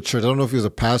leader of the church. I don't know if he was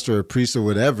a pastor or a priest or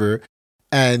whatever,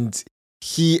 and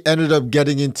he ended up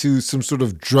getting into some sort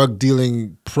of drug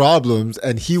dealing problems,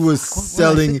 and he was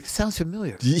selling. It sounds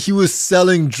familiar. He was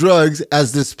selling drugs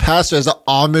as this pastor, as an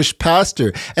Amish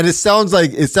pastor, and it sounds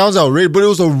outrageous, but it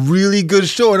was a really good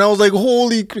show. And I was like,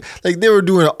 holy, like they were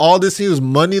doing all this. He was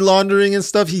money laundering and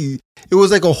stuff. It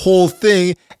was like a whole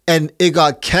thing, and it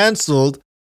got canceled,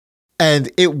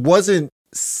 and it wasn't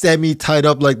semi tied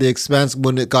up like The Expanse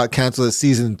when it got canceled at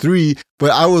season 3,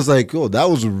 but I was like, oh, that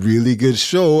was a really good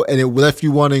show, and it left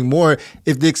you wanting more.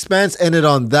 If The Expanse ended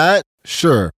on that,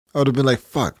 sure, I would have been like,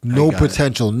 fuck, no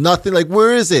potential, nothing. Like,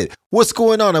 where is it? What's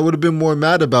going on? I would have been more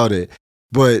mad about it,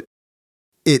 but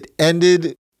it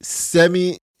ended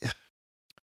semi.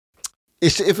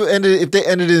 If they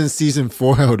ended it in season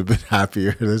 4, I would have been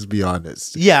happier. Let's be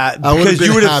honest. Yeah, because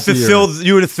you would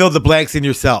have filled the blanks in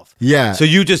yourself. Yeah. So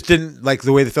you just didn't like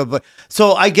the way they filled.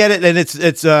 So I get it, and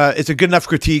it's a good enough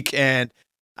critique, and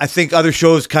I think other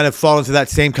shows kind of fall into that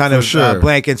same kind of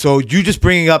blank. And so you just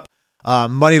bringing up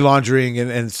money laundering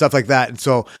and stuff like that, and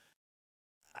so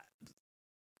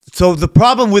the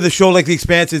problem with a show like The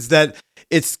Expanse is that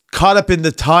it's caught up in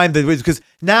the time that, because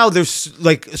now there's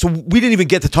like, so we didn't even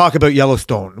get to talk about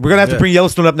Yellowstone. We're gonna have to bring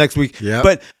Yellowstone up next week. Yeah.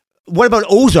 But what about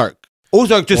Ozark?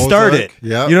 Ozark just started.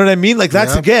 Yeah. You know what I mean? Like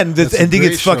that's again, that's ending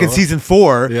its fucking season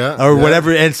 4 or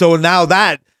whatever. And so now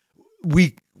that's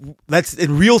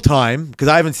in real time, because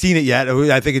I haven't seen it yet.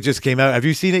 I think it just came out. Have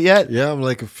you seen it yet? Yeah, I'm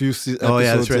like a few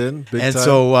episodes in. Big and time.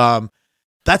 So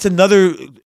that's another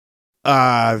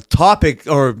topic,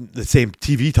 or the same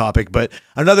TV topic, but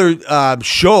another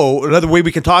show, another way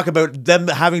we can talk about them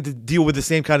having to deal with the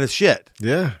same kind of shit.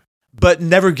 Yeah. But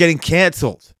never getting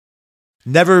canceled.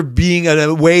 Never being in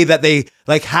a way that they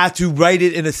like have to write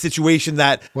it in a situation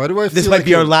that this might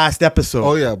be our last episode.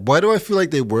 Oh yeah. Why do I feel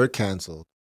like they were canceled?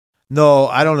 No,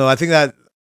 I don't know. I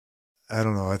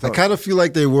don't know. I kind of feel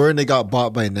like they were, and they got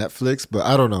bought by Netflix, but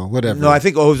I don't know. Whatever. No, I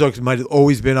think Ozark might have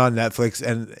always been on Netflix,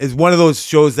 and it's one of those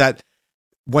shows that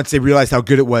once they realized how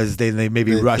good it was, they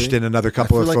maybe rushed in another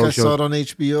couple of shows. I saw it on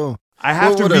HBO. I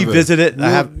have to revisit it.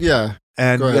 Yeah.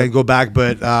 And go back,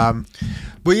 but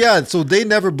yeah, so they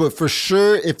never, but for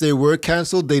sure, if they were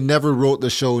canceled, they never wrote the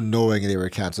show knowing they were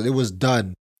canceled. It was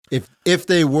done. If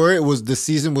they were, the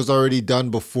season was already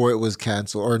done before it was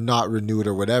canceled or not renewed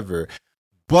or whatever.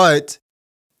 But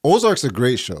Ozark's a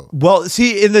great show. Well,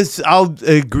 see, in this, I'll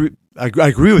agree. I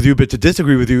agree with you, but to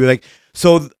disagree with you, like,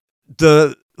 so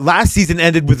last season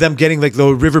ended with them getting like the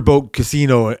riverboat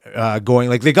casino going.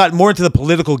 Like they got more into the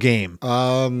political game.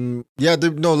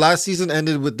 Last season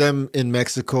ended with them in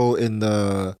Mexico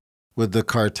with the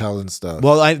cartel and stuff.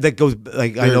 Well, I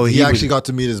know he actually got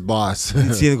to meet his boss.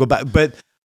 See him go back, but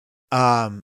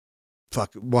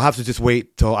we'll have to just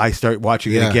wait till I start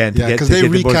watching it again. Yeah, because they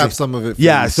recap some of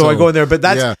it. So I go in there, but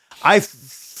I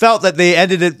felt that they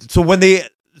ended it.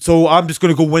 So I'm just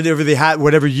going to go whenever they had,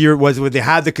 whatever year it was when they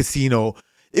had the casino.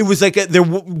 It was like they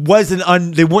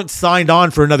weren't signed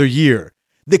on for another year.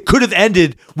 They could have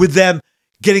ended with them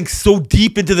getting so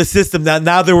deep into the system that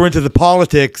now they were into the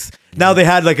politics. Now they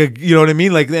had like you know what I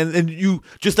mean? Like, and you,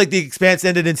 just like the Expanse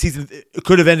ended in it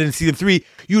could have ended in season 3,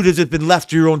 you'd have just been left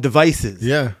to your own devices.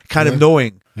 Yeah. Kind of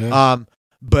knowing. Yeah.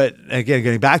 But again,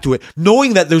 getting back to it,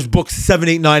 knowing that there's books 7,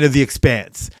 8, 9 of the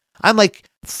Expanse, I'm like,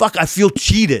 fuck, I feel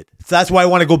cheated. So that's why I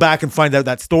want to go back and find out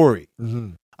that story.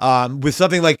 Mm-hmm. With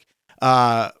something like,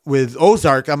 with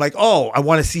Ozark, I'm like, I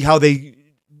want to see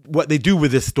what they do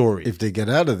with this story. If they get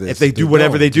out of this, if they do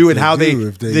whatever they do, and how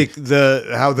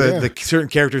the certain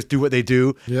characters do what they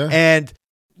do. Yeah. And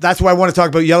that's why I want to talk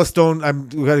about Yellowstone.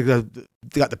 We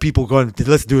got the people going to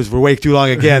listen to us for way too long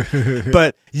again.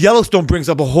 But Yellowstone brings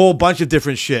up a whole bunch of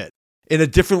different shit in a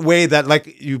different way that,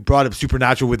 like, you brought up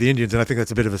Supernatural with the Indians, and I think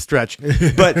that's a bit of a stretch.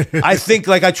 But I think,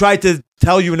 like, I tried to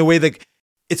tell you in a way that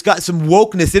it's got some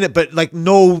wokeness in it, but like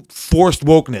no forced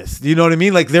wokeness. You know what I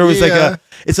mean? Like there was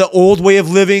it's an old way of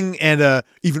living and a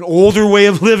even older way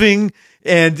of living.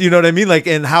 And you know what I mean? Like,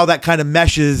 and how that kind of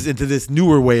meshes into this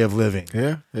newer way of living.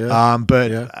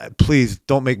 Please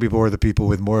don't make me bore the people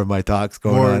with more of my talks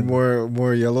going on.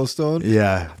 More Yellowstone.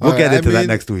 Yeah. We'll get into that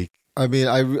next week. I mean,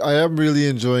 I am really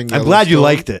enjoying Yellowstone. I'm glad you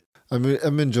liked it.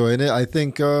 I'm enjoying it. I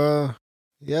think, I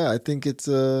think it's,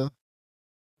 okay,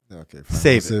 fine.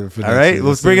 Save it. All right,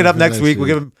 let's bring it up next week. We'll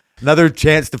give them another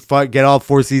chance to get all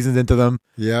 4 seasons into them.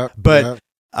 Yeah, but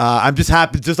I'm just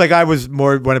happy, just like I was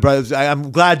more when I brought.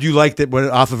 I'm glad you liked it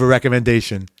off of a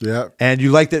recommendation. Yeah, and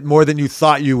you liked it more than you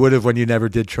thought you would have when you never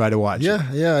did try to watch it.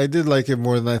 Yeah, I did like it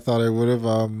more than I thought I would have.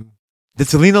 Did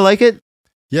Selena like it?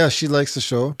 Yeah, she likes the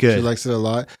show. Good, she likes it a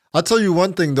lot. I'll tell you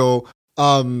one thing though.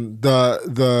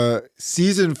 The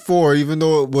season 4, even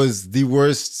though it was the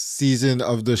worst season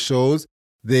of the shows,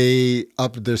 they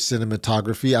upped their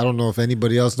cinematography. I don't know if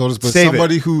anybody else noticed, but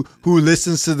somebody who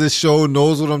listens to this show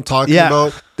knows what I'm talking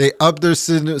about. They upped their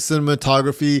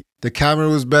cinematography. The camera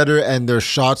was better, and their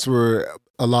shots were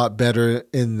a lot better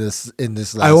in this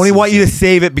last I only season. Want you to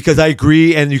save it because I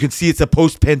agree, and you can see it's a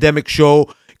post-pandemic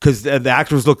show because the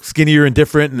actors look skinnier and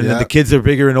different, and the kids are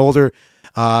bigger and older.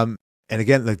 And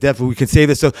again, like definitely we can save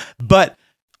this stuff, but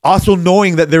also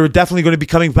knowing that they were definitely going to be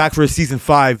coming back for a season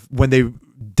 5 when they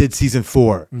did season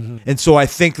 4. Mm-hmm. And so I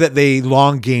think that they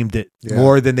long gamed it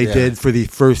more than they did for the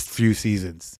first few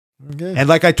seasons. Okay. And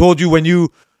like I told you when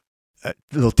you,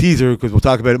 little teaser, because we'll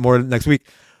talk about it more next week,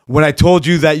 when I told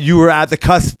you that you were at the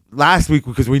cusp last week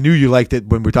because we knew you liked it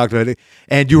when we talked about it,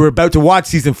 and you were about to watch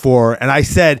season 4, and I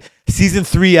said season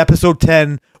 3, episode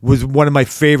 10 was one of my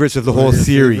favorites of the whole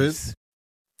series. Favorites?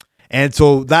 And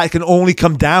so that can only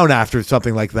come down after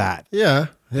something like that. Yeah.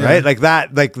 Right? Like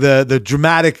that, like the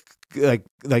dramatic, like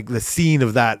the scene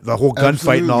of that, the whole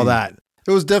gunfight and all that.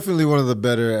 It was definitely one of the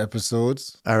better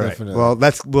episodes. All right. Definitely.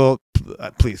 Well,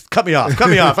 please cut me off.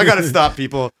 I got to stop,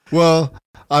 people. Well,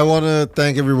 I want to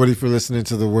thank everybody for listening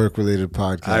to the Work Related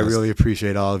podcast. I really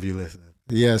appreciate all of you listening.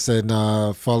 Yes, and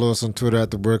follow us on Twitter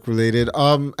at the Work Related.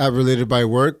 At Related by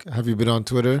Work. Have you been on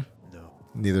Twitter? No.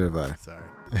 Neither have I. Sorry.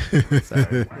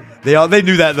 They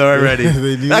knew that though already.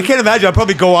 I can't imagine. I'll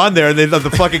probably go on there and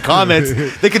the fucking comments.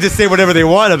 They could just say whatever they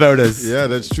want about us. Yeah,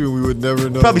 that's true. We would never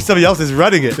know. Probably somebody else is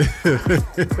running it.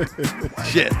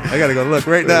 Shit, I gotta go look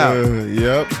right now.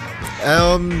 Yep.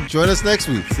 Join us next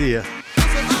week. See ya.